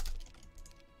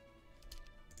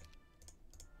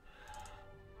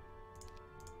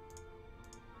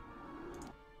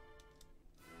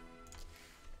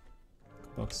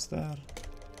 Box there.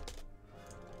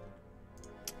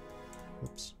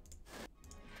 Oops.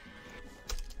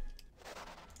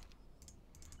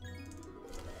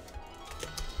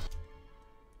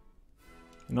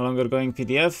 No longer going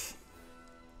PDF.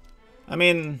 I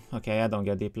mean, okay, I don't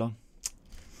get Diplo.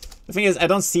 The thing is, I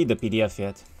don't see the PDF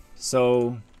yet.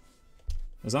 So,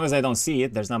 as long as I don't see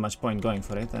it, there's not much point going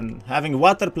for it. And having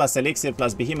Water plus Elixir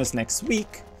plus Behemoth next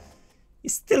week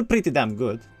is still pretty damn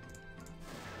good.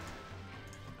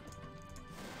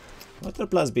 Water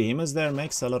plus Behemoth there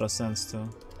makes a lot of sense too.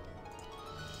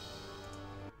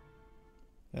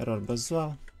 Error as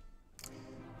well.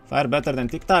 Fire better than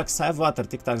Tic Tacs. I have Water.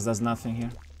 Tic Tacs does nothing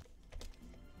here.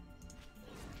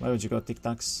 Why would you go Tic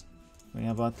Tacs when you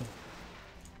have Water?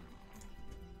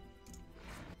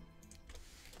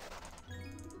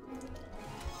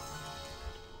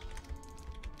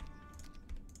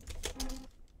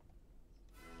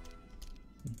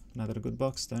 Another good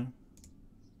box there.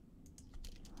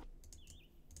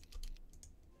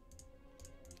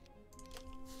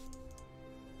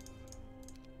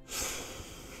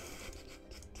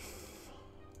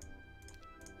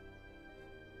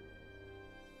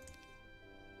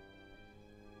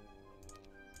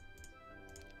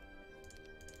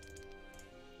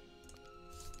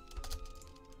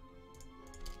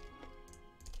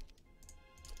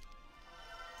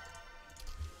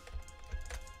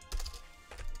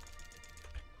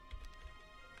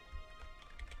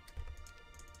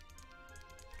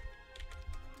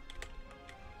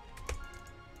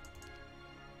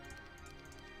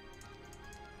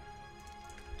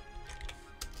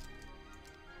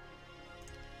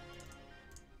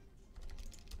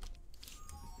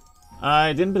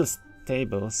 I didn't build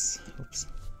stables. Oops.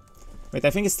 Wait, I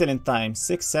think it's still in time.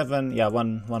 6, 7. Yeah,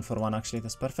 1 for 1 actually.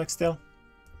 That's perfect still.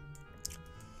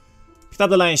 Picked up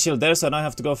the Lion Shield there, so now I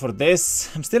have to go for this.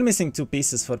 I'm still missing 2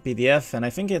 pieces for PDF, and I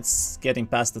think it's getting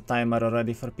past the timer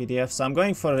already for PDF. So I'm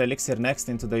going for Elixir next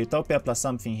into the Utopia plus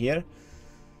something here.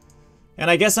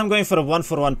 And I guess I'm going for a 1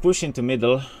 for 1 push into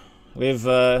middle with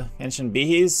Ancient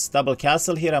Behes. Double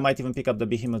Castle here. I might even pick up the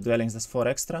Behemoth Dwellings. That's 4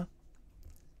 extra.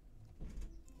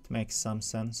 Makes some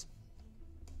sense.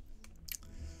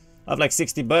 I have like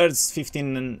 60 birds,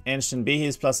 15 ancient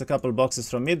bees, plus a couple boxes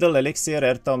from middle, elixir,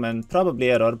 air tome, and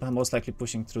probably air orb. I'm most likely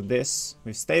pushing through this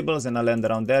with stables, and I'll end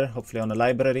around there, hopefully on a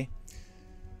library.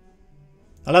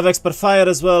 I'll have expert fire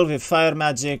as well with fire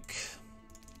magic.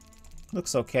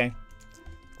 Looks okay.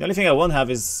 The only thing I won't have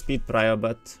is speed prior,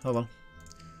 but oh well.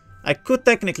 I could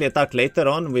technically attack later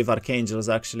on with archangels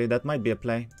actually, that might be a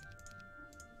play.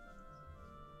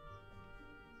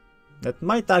 That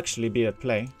might actually be a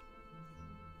play.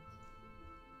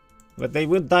 But they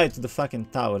will die to the fucking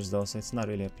towers though, so it's not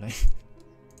really a play.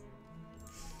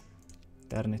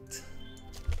 Darn it.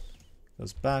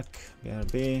 Goes back,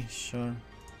 BRB, sure.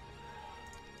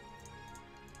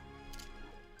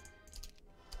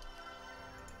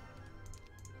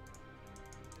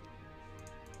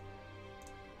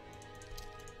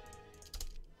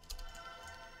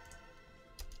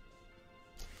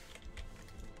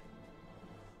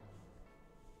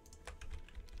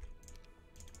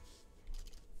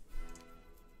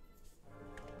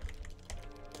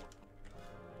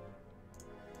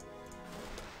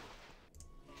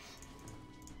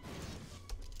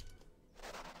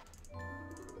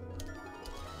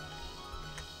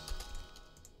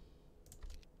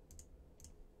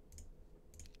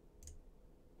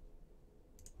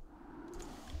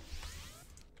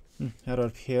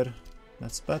 Error here,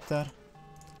 that's better.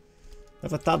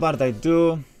 With a tabard I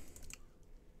do.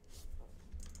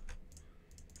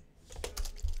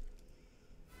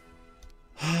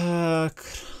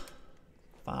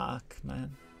 Fuck,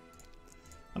 man.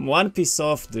 I'm 1 piece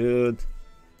off, dude.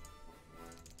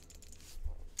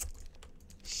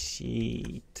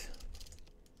 Shit.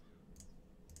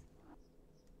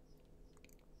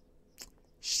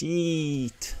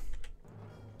 Shit.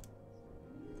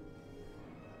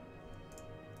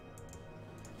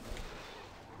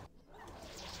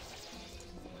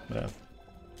 Bravo.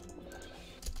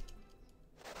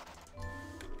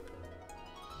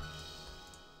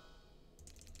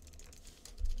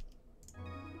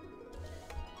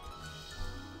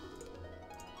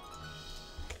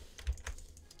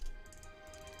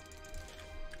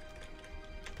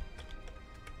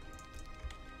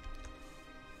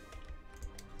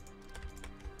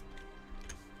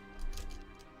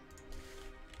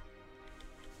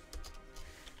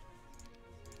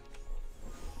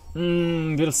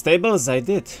 Build stables? I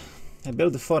did. I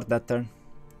built the fort that turn.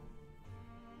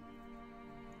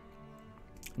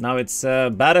 Now it's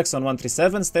barracks on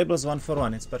 137, stables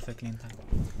 141. It's perfectly in time.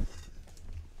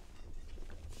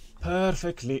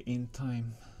 Perfectly in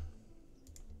time.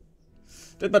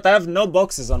 Dude, but I have no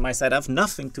boxes on my side. I have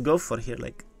nothing to go for here.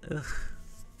 Like, ugh.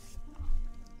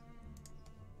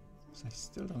 So I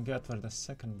still don't get where the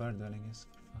second bird dwelling is,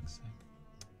 for fuck's sake.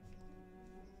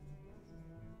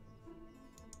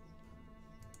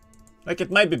 Like,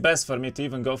 it might be best for me to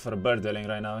even go for a bird dwelling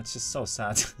right now. It's just so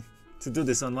sad to do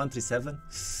this on 137.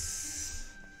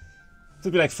 It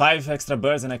would be like 5 extra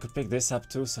birds and I could pick this up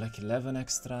too, so like 11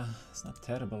 extra. It's not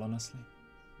terrible, honestly.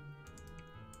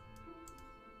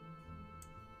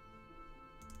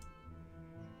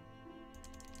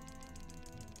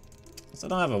 So I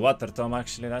don't have a water tome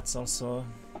actually, that's also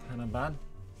kinda bad.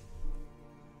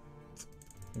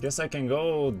 I guess I can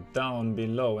go down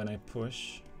below when I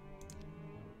push.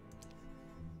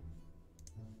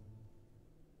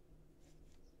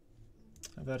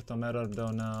 Averto mirror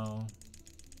though now.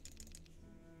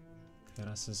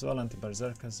 Keras as well,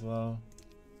 anti-berserk as well.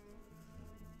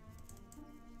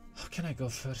 How can I go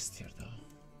first here though?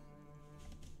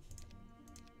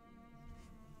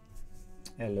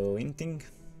 Hello, Inting.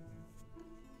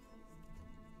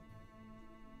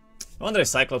 I wonder if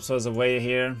Cyclops was away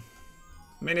here.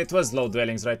 I mean, it was low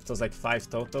dwellings, right? It was like 5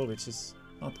 total, which is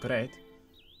not great.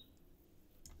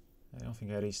 I don't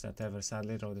think I reached that ever,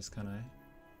 sadly. Road is kinda...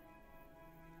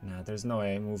 Nah, there's no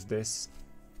way I moved this.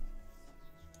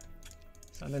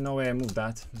 Sadly, no way I moved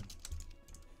that.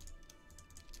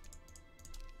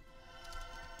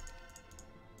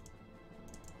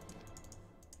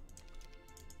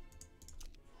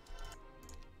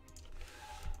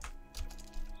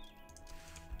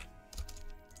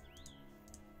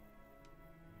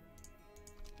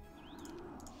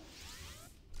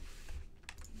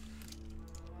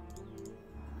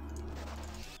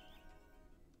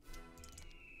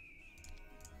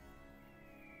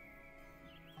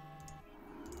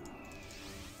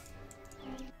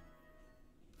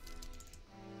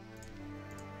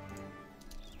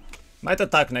 Might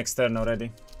attack next turn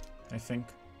already, I think.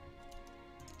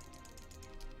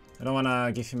 I don't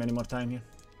wanna give him any more time here.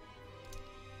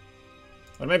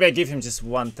 Or maybe I give him just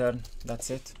 1 turn,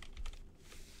 that's it.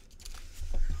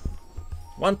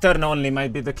 1 turn only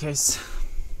might be the case.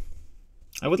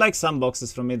 I would like some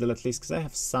boxes from middle at least, because I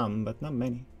have some, but not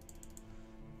many.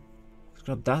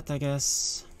 Grab that, I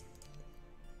guess.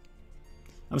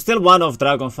 I'm still 1 off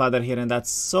Dragonfather here, and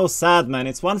that's so sad, man.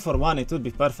 It's 1 for 1, it would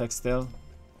be perfect still.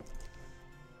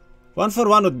 1 for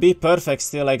 1 would be perfect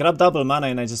still. I grab double mana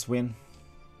and I just win.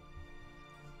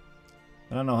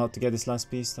 I don't know how to get this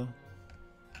last piece though.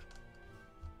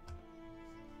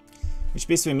 Which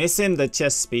piece we missing? The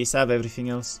chess piece. I have everything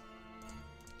else.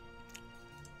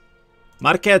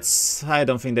 Markets, I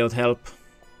don't think they would help.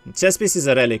 The chess piece is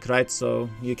a relic, right? So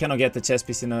you cannot get the chess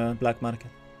piece in a black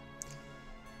market.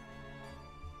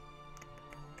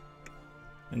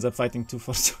 Ends up fighting 2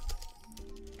 for 2.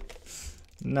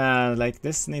 Nah, like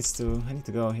this needs to... I need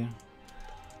to go here.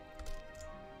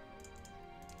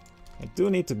 I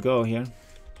do need to go here.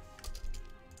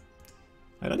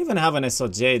 I don't even have an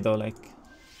SOJ though, like...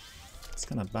 It's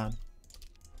kinda bad.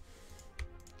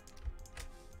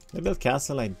 They built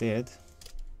castle, I did.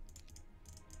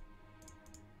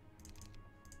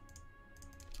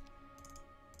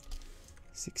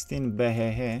 $16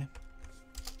 behehe.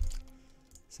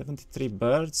 73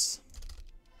 birds.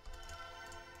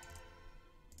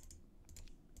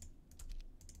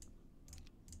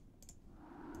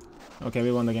 Okay,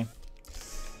 we won the game.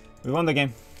 We won the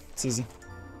game. It's easy.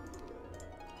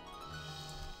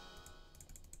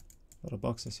 A lot of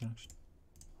boxes here, actually.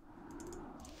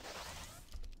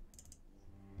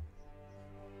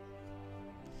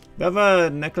 Do you have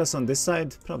a necklace on this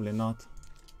side? Probably not.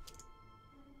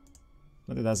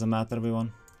 But it doesn't matter, we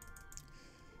won.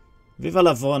 Viva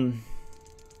la Von.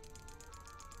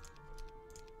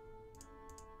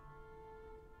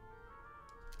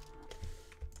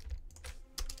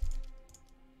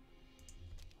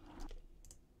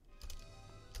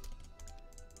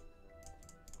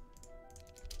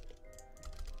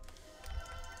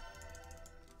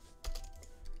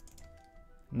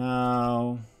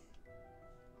 Now,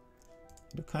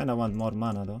 I do kind of want more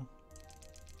mana though.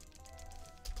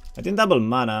 I didn't double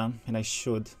mana, and I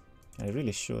should. I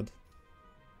really should.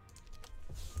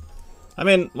 I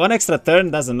mean, 1 extra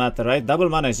turn doesn't matter, right? Double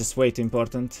mana is just way too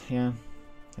important. Yeah,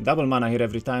 I double mana here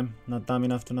every time. Not dumb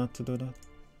enough to not to do that.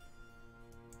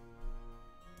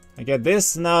 I get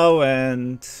this now,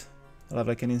 and I'll have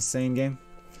like an insane game.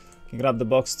 Can grab the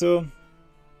box too.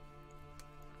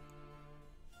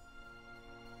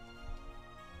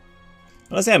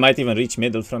 Honestly, I might even reach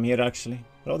middle from here, actually.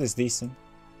 Road is decent.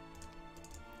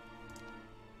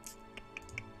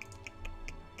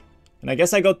 And I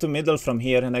guess I go to middle from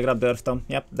here and I grab the Earth Tome.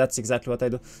 Yep, that's exactly what I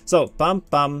do. So, pam,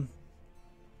 pam.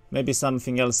 Maybe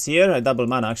something else here. I double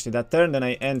mana, actually, that turn. Then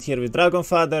I end here with Dragon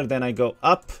Father. Then I go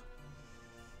up.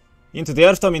 Into the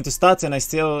Earth Tome, into stats, and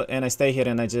I stay here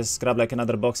and I just grab like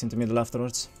another box into middle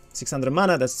afterwards. 600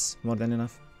 mana, that's more than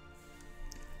enough.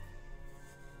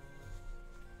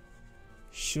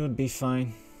 Should be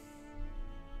fine.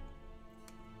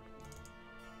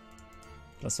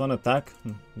 +1 attack.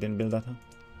 Didn't build that, huh?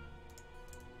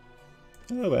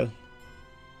 Oh well.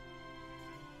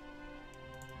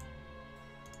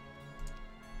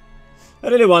 I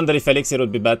really wonder if Elixir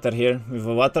would be better here. With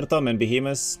a Water Tome and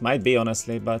Behemoth. Might be,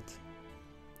 honestly, but...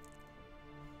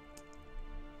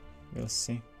 we'll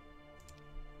see.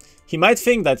 He might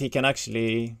think that he can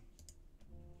actually...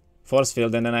 Force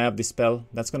Field and then I have this spell.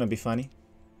 That's gonna be funny.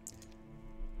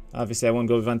 Obviously, I won't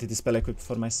go with anti-dispel equipped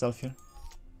for myself here.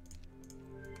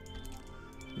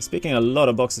 He's picking a lot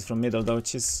of boxes from middle though,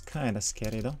 which is kinda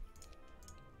scary though.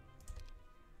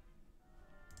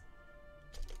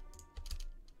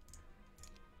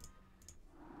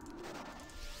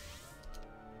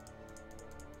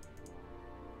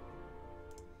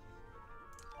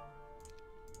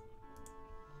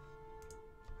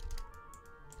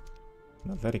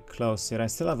 Not very close here. I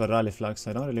still have a Rally Flag,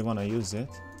 so I don't really want to use it.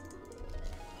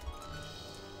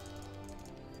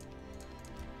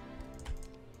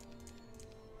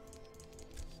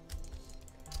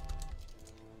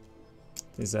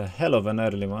 It's a hell of an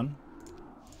early one.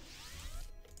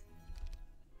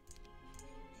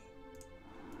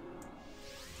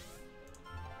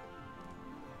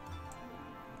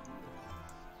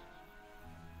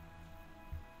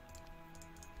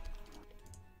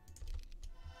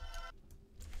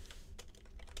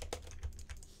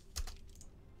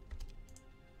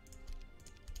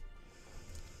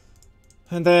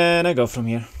 And then I go from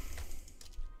here.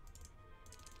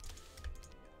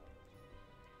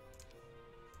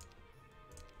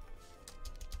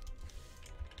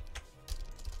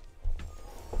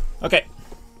 Okay.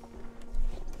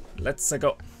 Let's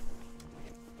go.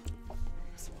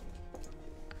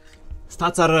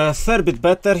 Stats are a fair bit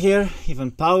better here,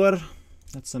 even power.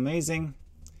 That's amazing.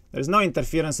 There's no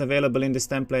interference available in this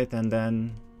template, and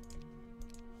then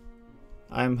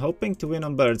I'm hoping to win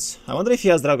on birds. I wonder if he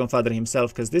has Dragon Father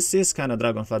himself, because this is kind of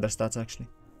Dragon Father stats, actually.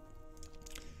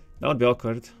 That would be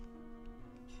awkward.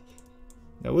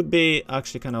 That would be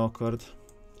actually kind of awkward.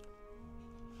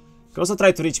 Could also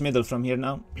try to reach middle from here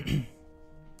now.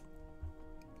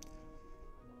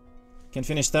 Can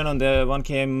finish turn on the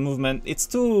 1km movement. It's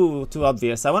too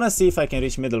obvious. I want to see if I can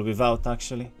reach middle without,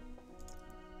 actually.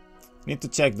 Need to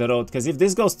check the road, because if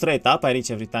this goes straight up, I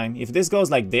reach every time. If this goes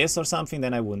like this or something,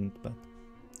 then I wouldn't, but...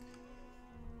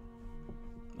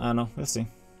 I don't know, we'll see.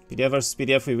 PDF versus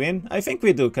PDF we win? I think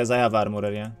we do, because I have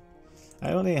Armorer, yeah.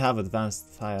 I only have Advanced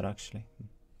Fire, actually.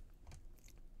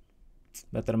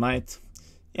 Better Might.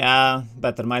 Yeah,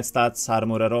 Better Might stats,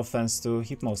 Armorer offense too.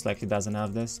 He most likely doesn't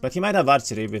have this. But he might have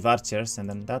Archery with Archers, and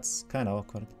then that's kind of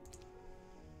awkward.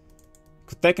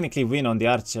 Could technically win on the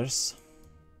Archers.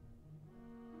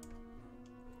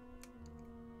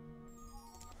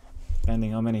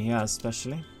 Depending how many he has,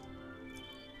 especially.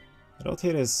 Road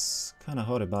here is kind of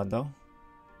horrible, though.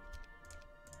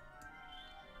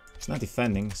 It's not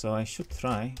defending, so I should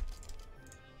try.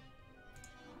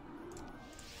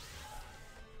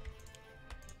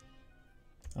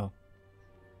 Oh.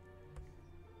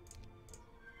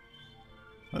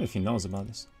 I wonder if he knows about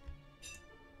this.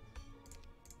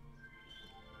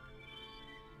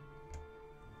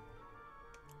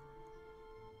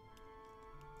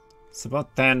 It's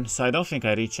about 10, so I don't think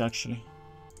I reach, actually.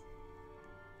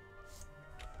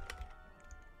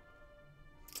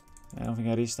 I don't think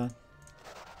I reached that.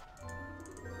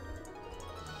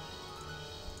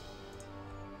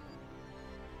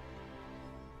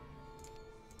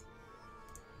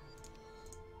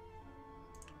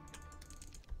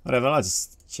 Whatever, I'll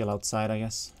just chill outside, I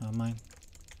guess. I don't mind.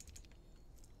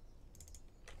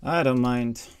 I don't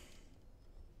mind.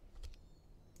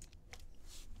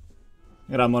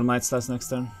 Grab more Might Stats next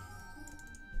turn.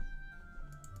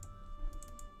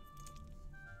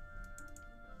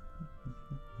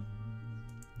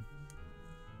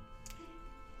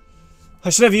 I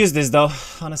should have used this though,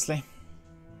 honestly.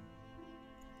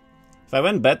 If I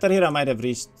went better here, I might have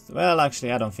reached... Well,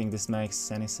 actually, I don't think this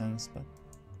makes any sense, but...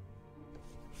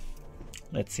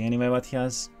 Let's see anyway what he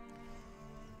has.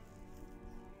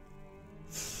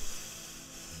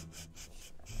 He's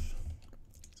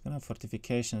gonna have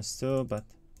fortifications too, but...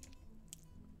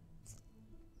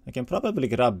 I can probably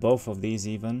grab both of these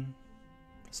even.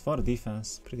 +4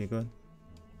 defense, pretty good.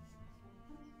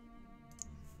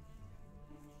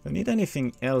 Don't need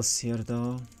anything else here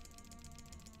though.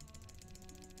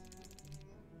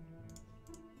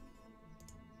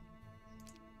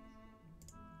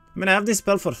 I mean, I have this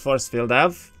spell for force field. I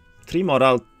have 3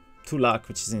 morale, 2 luck,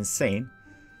 which is insane.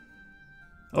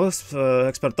 Oh,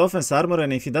 expert offense armor,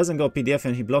 and if he doesn't go PDF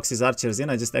and he blocks his archers in,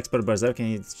 I just expert berserk and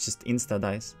he just insta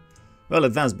dies. Well,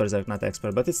 advanced berserk, not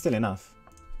expert, but it's still enough.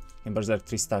 In berserk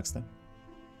 3 stacks then.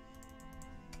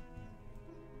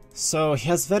 So he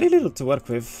has very little to work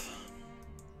with.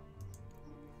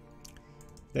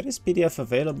 There is PDF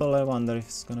available. I wonder if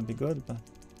it's gonna be good, but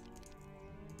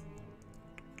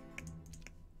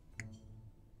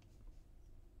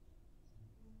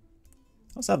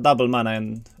also have double mana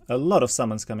and a lot of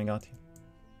summons coming out here.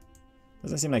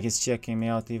 Doesn't seem like he's checking me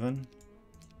out even.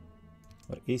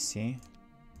 Or is he?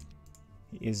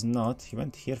 He is not. He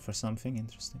went here for something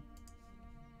interesting.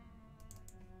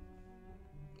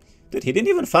 Dude, he didn't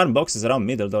even farm boxes around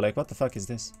middle though. Like, what the fuck is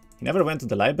this? He never went to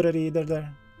the library either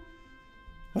there.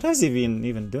 What has he been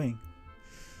even doing?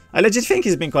 I legit think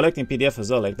he's been collecting PDF as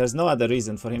well. Like, there's no other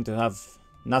reason for him to have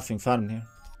nothing farmed here.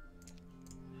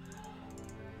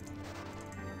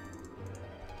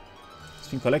 He's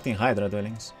been collecting Hydra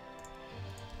dwellings.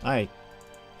 I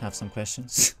have some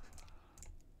questions.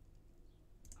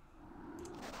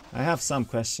 I have some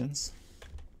questions.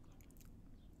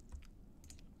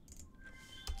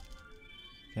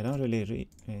 I don't really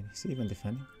Wait, is he even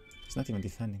defending? He's not even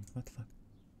defending. What the fuck?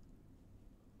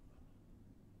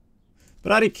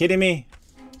 Bro, are you kidding me?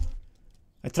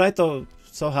 I tried so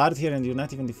hard here and you're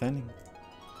not even defending.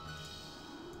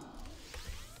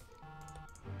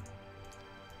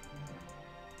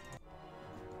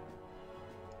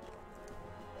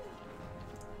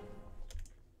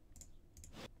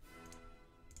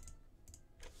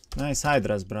 Nice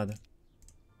Hydras, brother.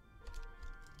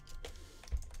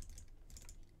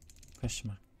 Question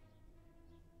mark.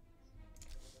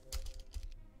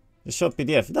 Just show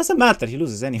PDF. It doesn't matter, he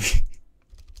loses anyway.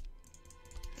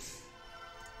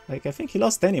 Like, I think he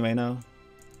lost anyway now.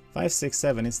 5, 6,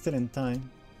 7, it's still in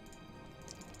time.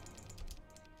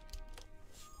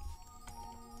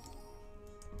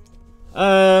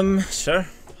 Sure.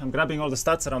 I'm grabbing all the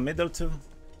stats around middle too.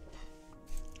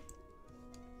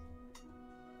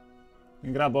 You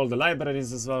can grab all the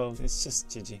libraries as well. It's just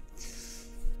GG.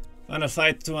 On a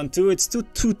fight 2-on-2, it's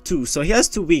 2-2-2. So he has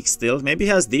 2 weeks still. Maybe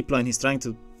he has deploy and he's trying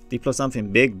to deploy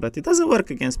something big, but it doesn't work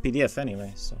against PDF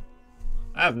anyway, so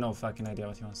I have no fucking idea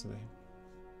what he wants to do here.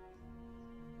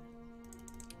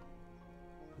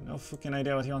 No fucking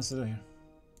idea what he wants to do here.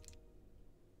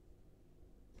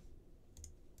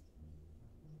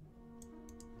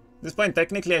 At this point,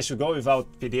 technically, I should go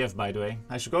without PDF, by the way.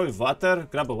 I should go with water,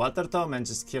 grab a water tome, and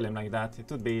just kill him like that.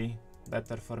 It would be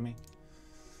better for me.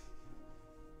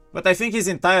 But I think his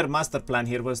entire master plan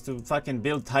here was to fucking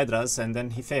build Hydras, and then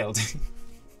he failed.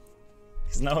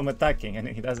 Because now I'm attacking, and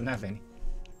he doesn't have any.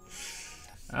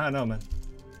 I don't know, man.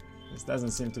 This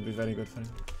doesn't seem to be very good for him.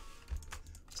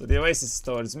 So the Oasis is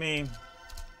towards me.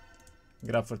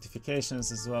 Grab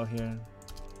fortifications as well here.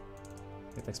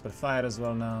 Get expert fire as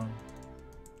well now.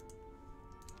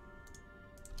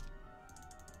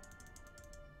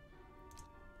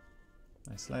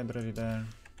 Nice library there.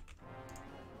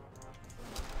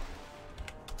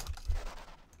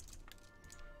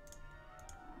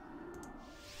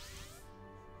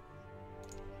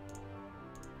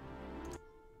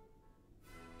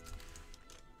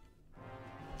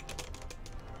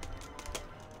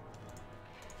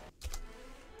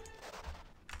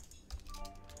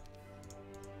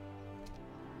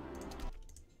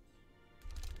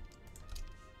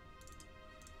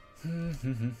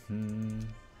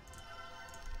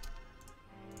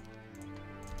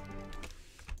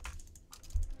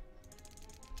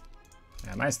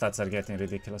 Yeah, my stats are getting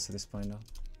ridiculous at this point though.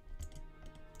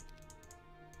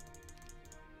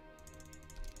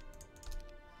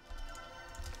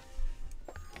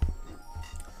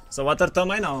 So water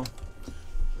tome, I know.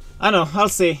 I'll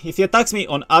see. If he attacks me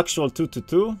on actual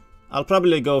 2-2, I'll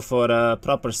probably go for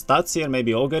proper stats here,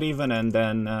 maybe Ogre even, and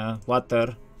then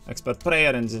water, expert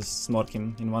prayer, and just smork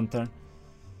him in one turn.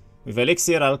 With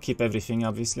elixir, I'll keep everything,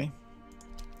 obviously.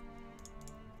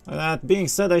 That being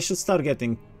said, I should start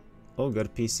getting Ogre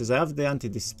pieces. I have the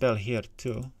anti-dispel here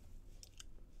too.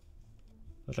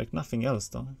 But like nothing else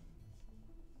though.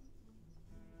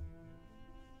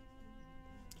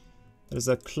 There's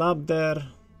a club there.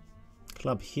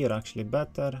 Club here actually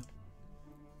better.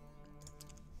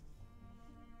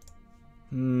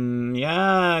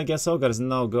 Yeah, I guess Ogre's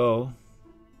no go.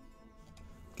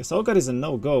 Guess Ogre is a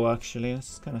no-go actually,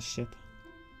 it's kinda shit.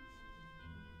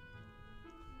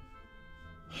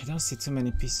 I don't see too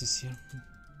many pieces here.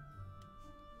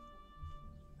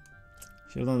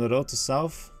 Shield on the road to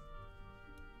south.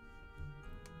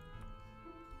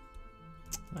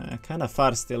 Kinda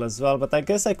far still as well, but I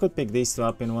guess I could pick these two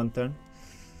up in one turn.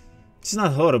 It's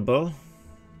not horrible.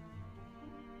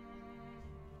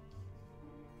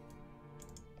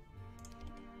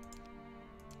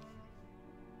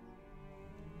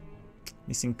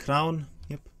 Missing crown,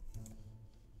 yep.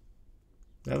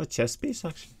 Do I have a chess piece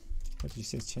actually? What did you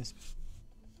say, chess piece?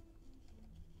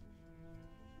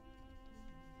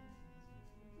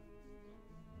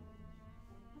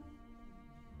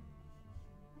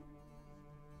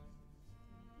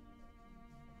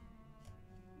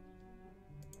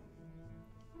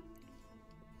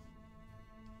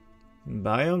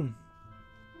 Biome?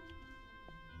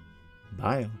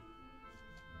 Biome?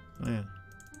 Oh yeah.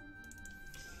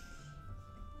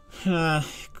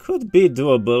 Could be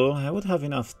doable. I would have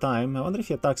enough time. I wonder if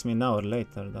he attacks me now or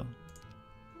later though.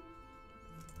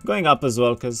 Going up as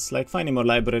well, because like finding more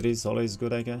libraries is always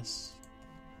good, I guess.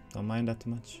 Don't mind that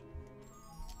too much.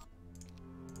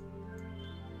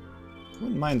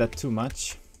 Wouldn't mind that too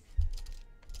much.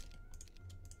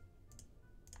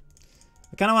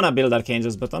 I kinda wanna build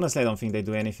Archangels, but honestly I don't think they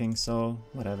do anything, so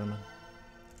whatever, man.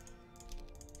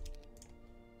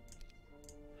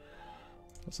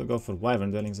 Also go for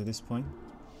Wyvern Dwellings at this point.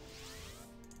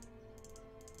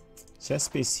 Chess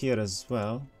piece here as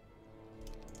well.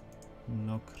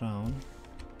 No crown.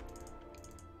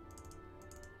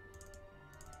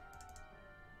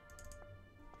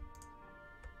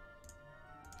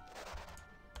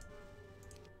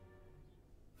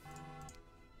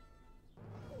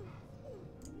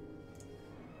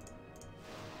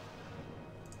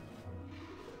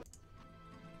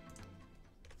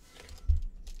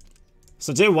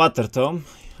 So J Water Tome,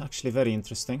 actually very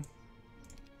interesting.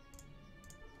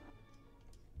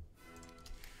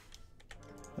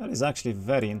 That is actually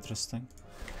very interesting.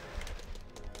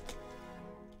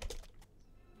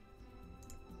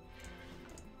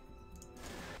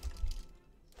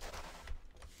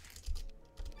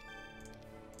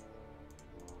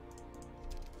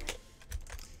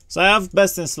 So I have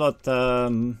best in slot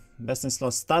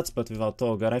stats, but without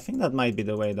Ogre. I think that might be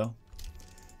the way though.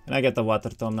 And I get the Water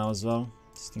Tome now as well,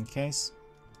 just in case.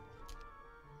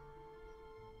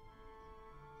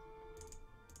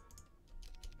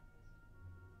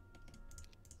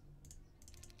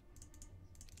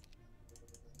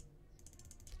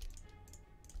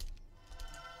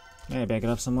 Maybe I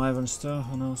grab some Wyverns too,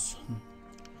 who knows.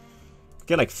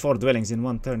 Get like 4 dwellings in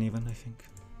one turn even, I think.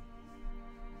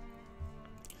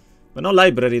 But no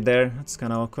library there, that's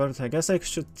kinda awkward. I guess I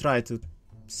should try to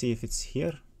see if it's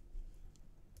here.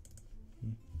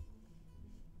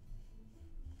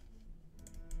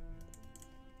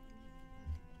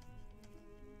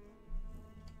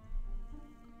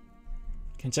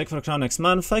 Can check for crown next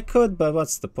month. I could, but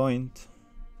what's the point?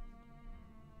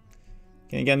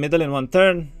 Can you get middle in one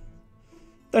turn?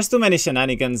 There's too many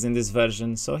shenanigans in this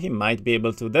version, so he might be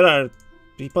able to.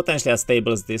 He potentially has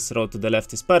stables. This road to the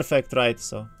left is perfect, right?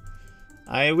 So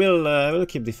I will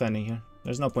keep defending here.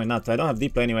 There's no point not to. I don't have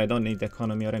deep anyway. I don't need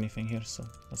economy or anything here, so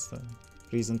that's the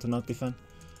reason to not defend.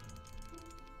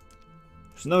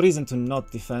 There's no reason to not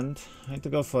defend. I need to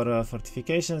go for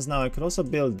fortifications now. I could also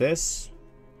build this.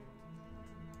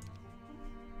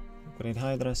 Great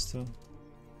Hydras too.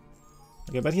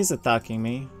 Okay, but he's attacking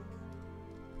me.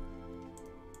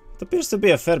 It appears to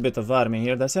be a fair bit of army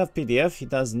here. Does he have PDF? He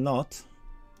does not.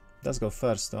 He does go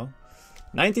first though.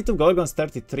 92 Gorgons,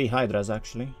 33 Hydras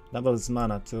actually. Doubles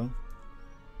mana too.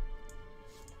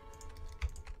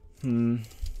 I mean,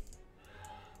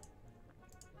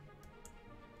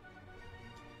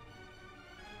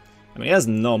 he has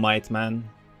no might, man.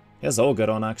 He has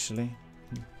Ogre on actually.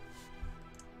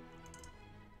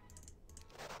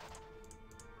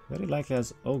 Very likely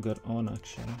has Ogre on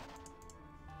actually.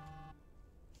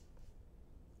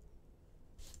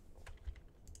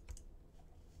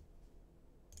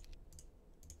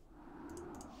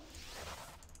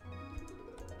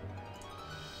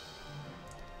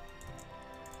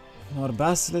 More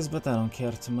Basilisk, but I don't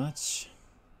care too much.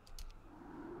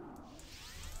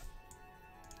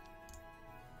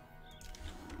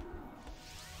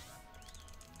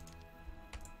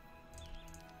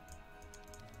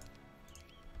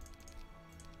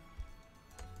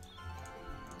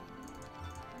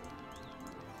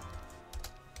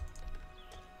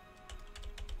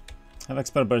 I have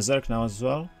Expert Berserk now as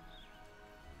well.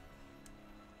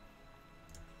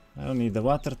 I don't need the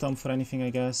Water Tome for anything, I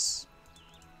guess.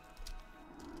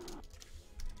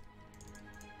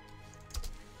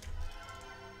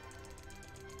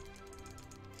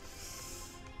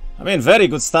 I mean, very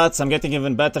good stats. I'm getting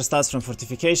even better stats from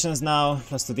fortifications now.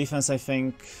 +2 defense, I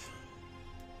think.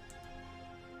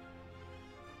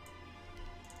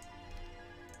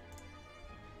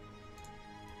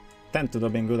 Tend to do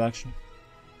being good, actually.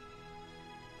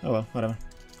 Oh well, whatever.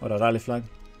 Or a rally flag.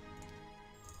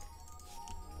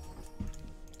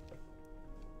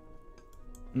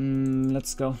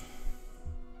 Let's go.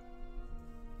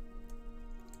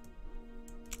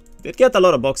 Did get a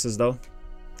lot of boxes though.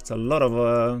 It's a lot of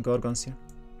Gorgons here.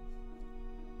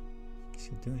 What's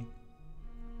he doing?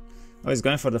 Oh, he's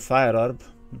going for the fire orb.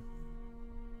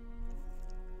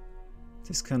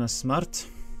 This is kinda smart.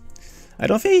 I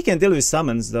don't think he can deal with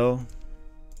summons though.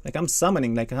 Like, I'm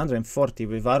summoning like 140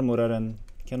 with armorer and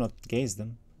cannot gaze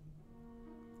them.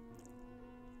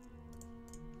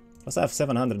 Plus I have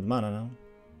 700 mana now.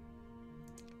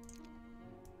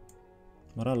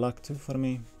 Morale luck 2 for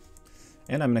me.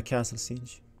 And I'm in a castle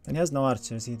siege. And he has no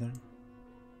archers either.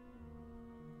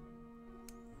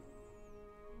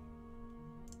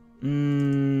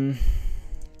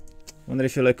 Wonder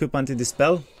if you'll equip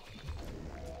anti-dispel?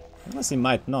 Unless he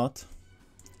might not.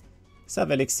 Let's have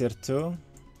elixir 2.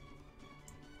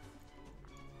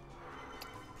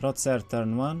 Protzer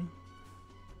turn 1.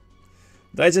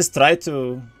 Do I just try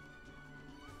to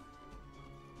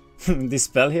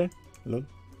dispel here? Lol.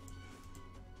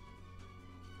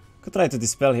 Could try to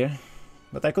dispel here.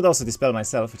 But I could also dispel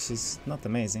myself, which is not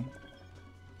amazing.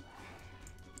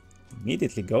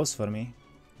 Immediately goes for me.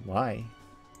 Why?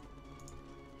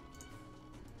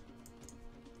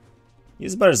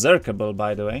 He's berserkable,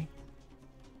 by the way.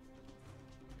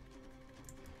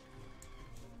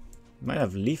 Might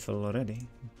have lethal already.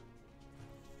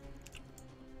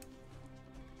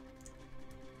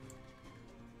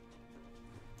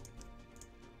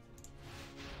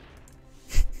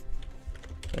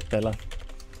 Pepela.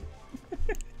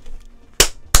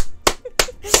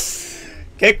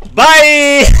 Kick,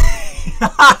 bye!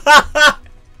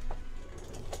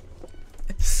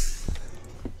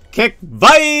 Kick,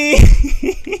 bye!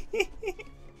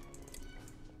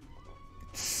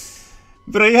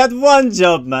 Bro, you had one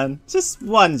job, man. Just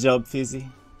one job, Fizy.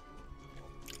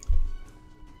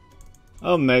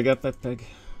 Omega Pepeg.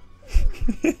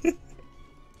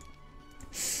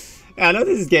 Yeah, I know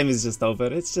this game is just over.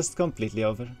 It's just completely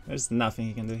over. There's nothing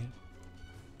he can do here.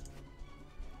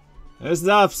 There's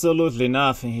absolutely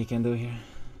nothing he can do here.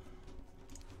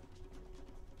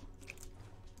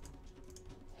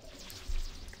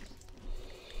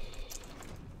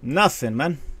 Nothing,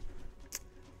 man.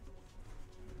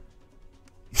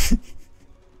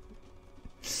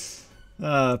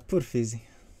 Poor Fizy.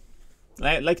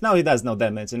 Like now he does no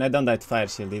damage, and I don't die to fire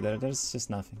shield either. There's just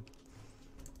nothing.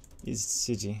 It's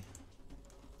GG.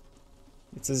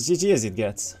 It's as GG as it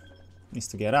gets. Needs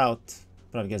to get out.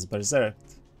 Probably gets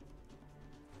berserked.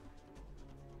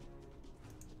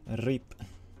 Rip.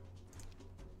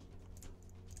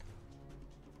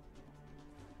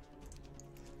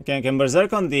 Okay, I can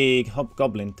berserk on the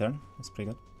hobgoblin turn. That's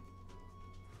pretty good.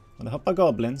 On the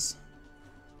hobgoblins.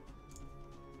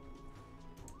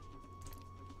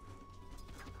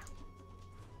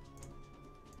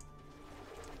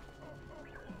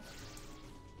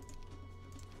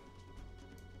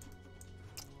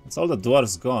 It's all the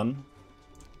dwarves gone.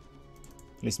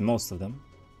 At least most of them.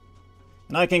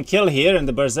 Now I can kill here and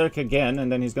the berserk again,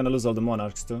 and then he's gonna lose all the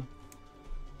monarchs too.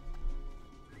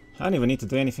 I don't even need to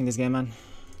do anything this game, man.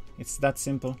 It's that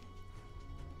simple.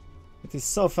 It is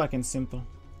so fucking simple.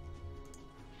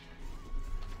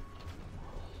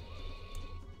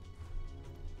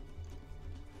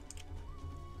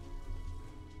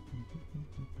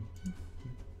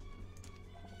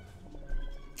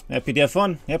 Yeah, PDF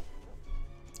on? Yep.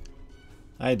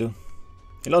 I do.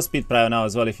 He lost speed prior now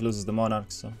as well if he loses the monarch,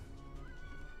 so.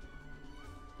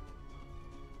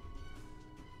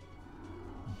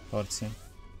 Ports him.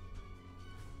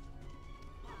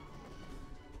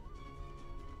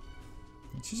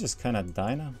 Did she just kinda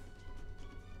die now?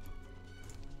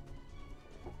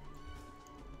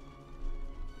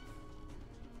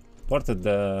 Ported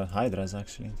the Hydra is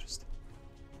actually interesting.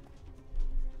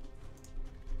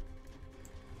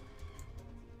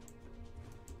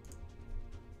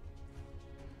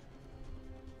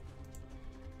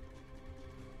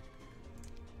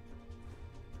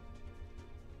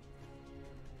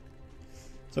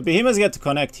 So behemoths get to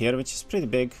connect here, which is pretty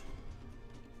big.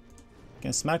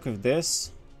 Can smack with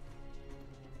this.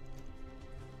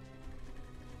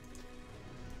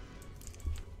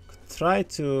 Could try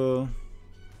to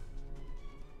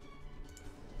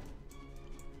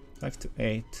back to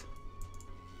 8.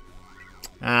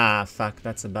 Ah, fuck,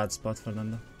 that's a bad spot for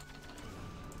them though.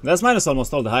 That's minus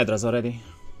almost all the Hydras already.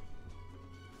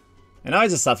 And now I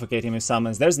just suffocate him with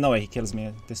summons. There's no way he kills me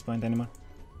at this point anymore.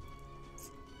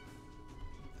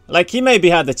 Like, he maybe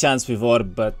had the chance with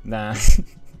orb, but nah.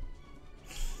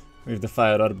 With the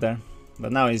fire orb there.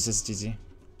 But now he's just GG.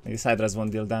 These hydras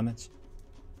won't deal damage.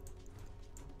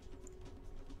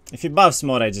 If he buffs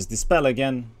more, I just dispel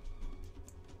again.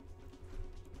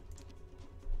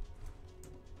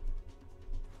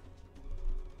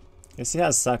 Guess he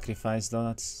has sacrifice though,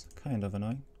 that's kind of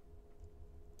annoying.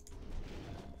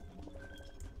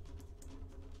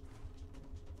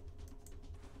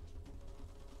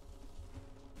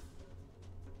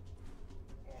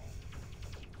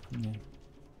 Yeah.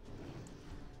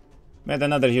 Made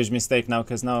another huge mistake now,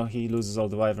 because now he loses all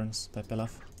the wyverns by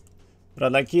Pelaf.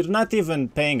 But like, you're not even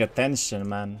paying attention,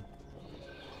 man.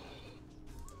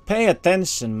 Pay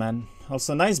attention, man.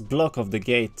 Also, nice block of the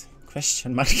gate.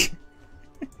 Question mark.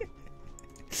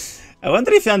 I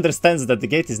wonder if he understands that the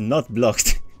gate is not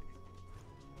blocked.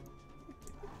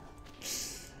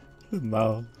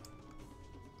 Wow.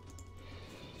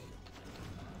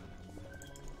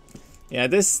 Yeah,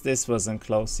 this wasn't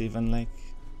close even, like,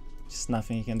 just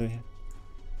nothing he can do here.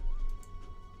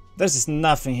 There's just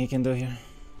nothing he can do here.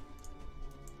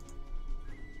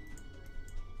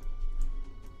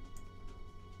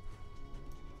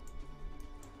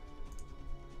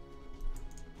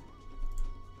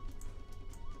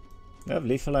 Do I have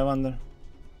lethal, I wonder?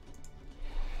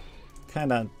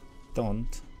 Kinda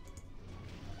don't.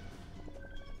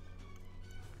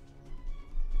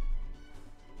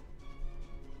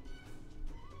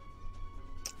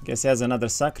 Guess he has another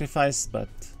sacrifice, but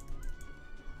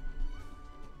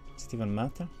does it even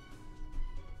matter?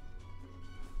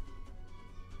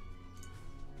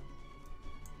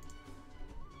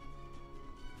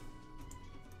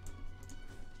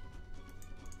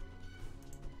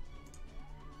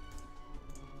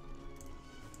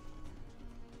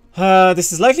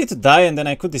 This is likely to die, and then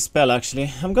I could dispel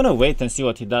actually. I'm gonna wait and see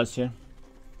what he does here.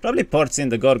 Probably ports in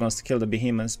the Gorgons to kill the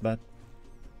behemoths, but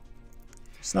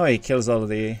there's no way he kills all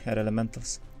the air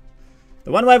elementals.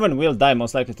 The one wyvern will die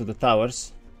most likely to the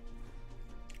towers.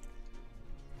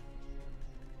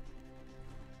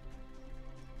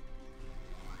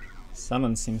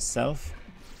 Summons himself.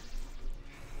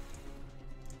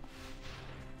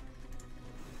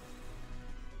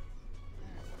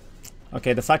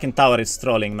 Okay, the fucking tower is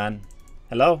trolling, man.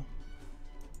 Hello?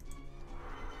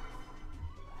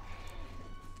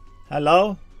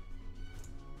 Hello?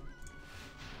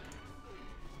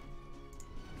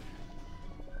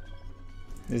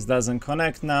 This doesn't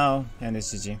connect now, and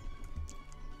it's GG.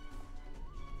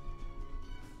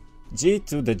 G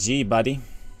to the G, buddy.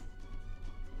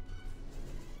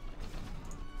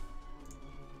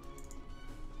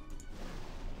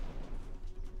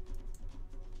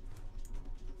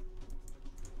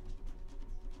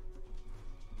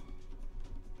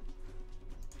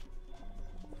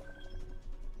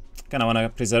 Kinda wanna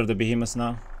preserve the behemoths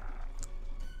now.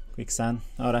 Quicksand.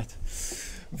 Alright.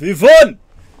 We won!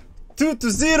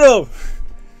 2-0!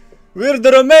 We're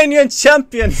the Romanian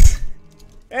champions!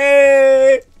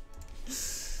 Hey!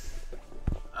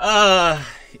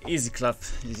 Easy clap.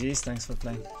 GG's, thanks for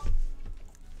playing.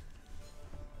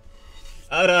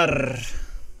 Arr.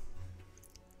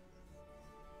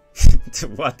 The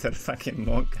water fucking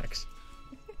monk, actually.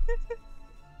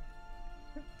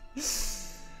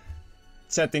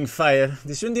 Chatting fire.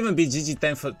 This shouldn't even be GG,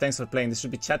 thanks for playing. This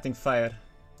should be chatting fire.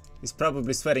 He's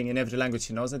probably swearing in every language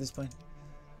he knows at this point.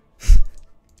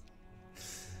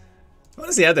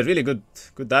 Honestly, he had a really good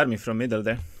army from middle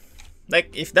there.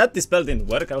 Like, if that dispel didn't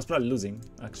work, I was probably losing,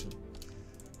 actually.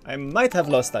 I might have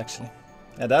lost, actually.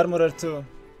 Had armorer too.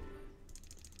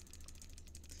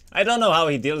 I don't know how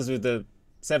he deals with the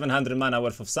 700 mana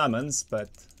worth of summons, but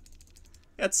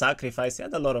he had sacrifice, he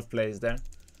had a lot of plays there.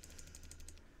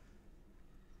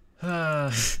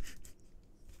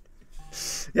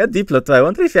 Yeah, deplot too. I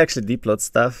wonder if he actually deplot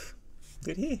stuff.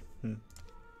 Did he?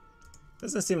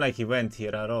 Doesn't seem like he went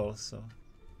here at all, so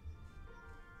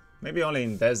maybe only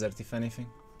in desert, if anything.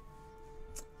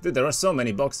 Dude, there were so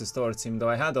many boxes towards him, though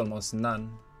I had almost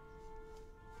none.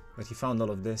 But he found all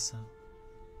of this.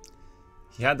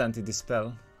 He had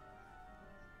anti-dispel.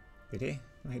 Did he?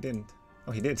 No, he didn't.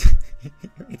 Oh, he did.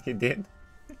 He did.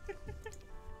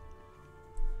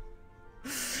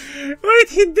 Wait,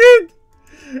 he did!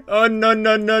 Oh, no,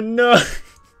 no, no, no!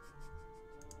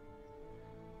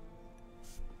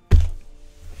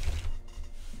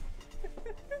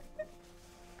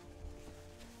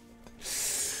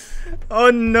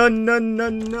 Oh, no, no, no,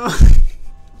 no!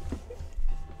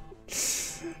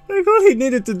 Like, all he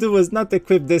needed to do was not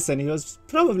equip this, and he was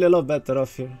probably a lot better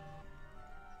off here.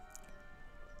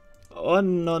 Oh,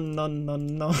 no, no, no,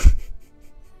 no.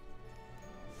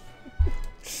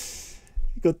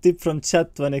 Got tip from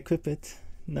chat to unequip it.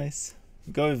 Nice.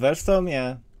 Go with Earthstone,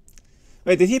 yeah.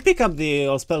 Wait, did he pick up the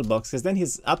all spell box? Because then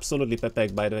he's absolutely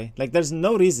pepeg, by the way. Like, there's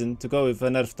no reason to go with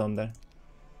an Earthstone there.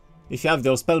 If you have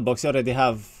the all spell box, you already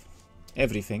have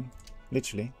everything.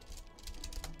 Literally.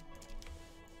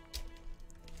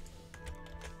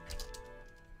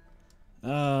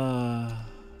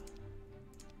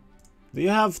 Do you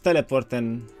have teleport?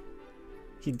 And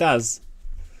he does.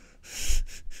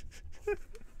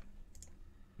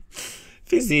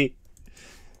 Fizy.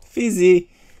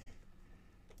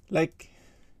 Like,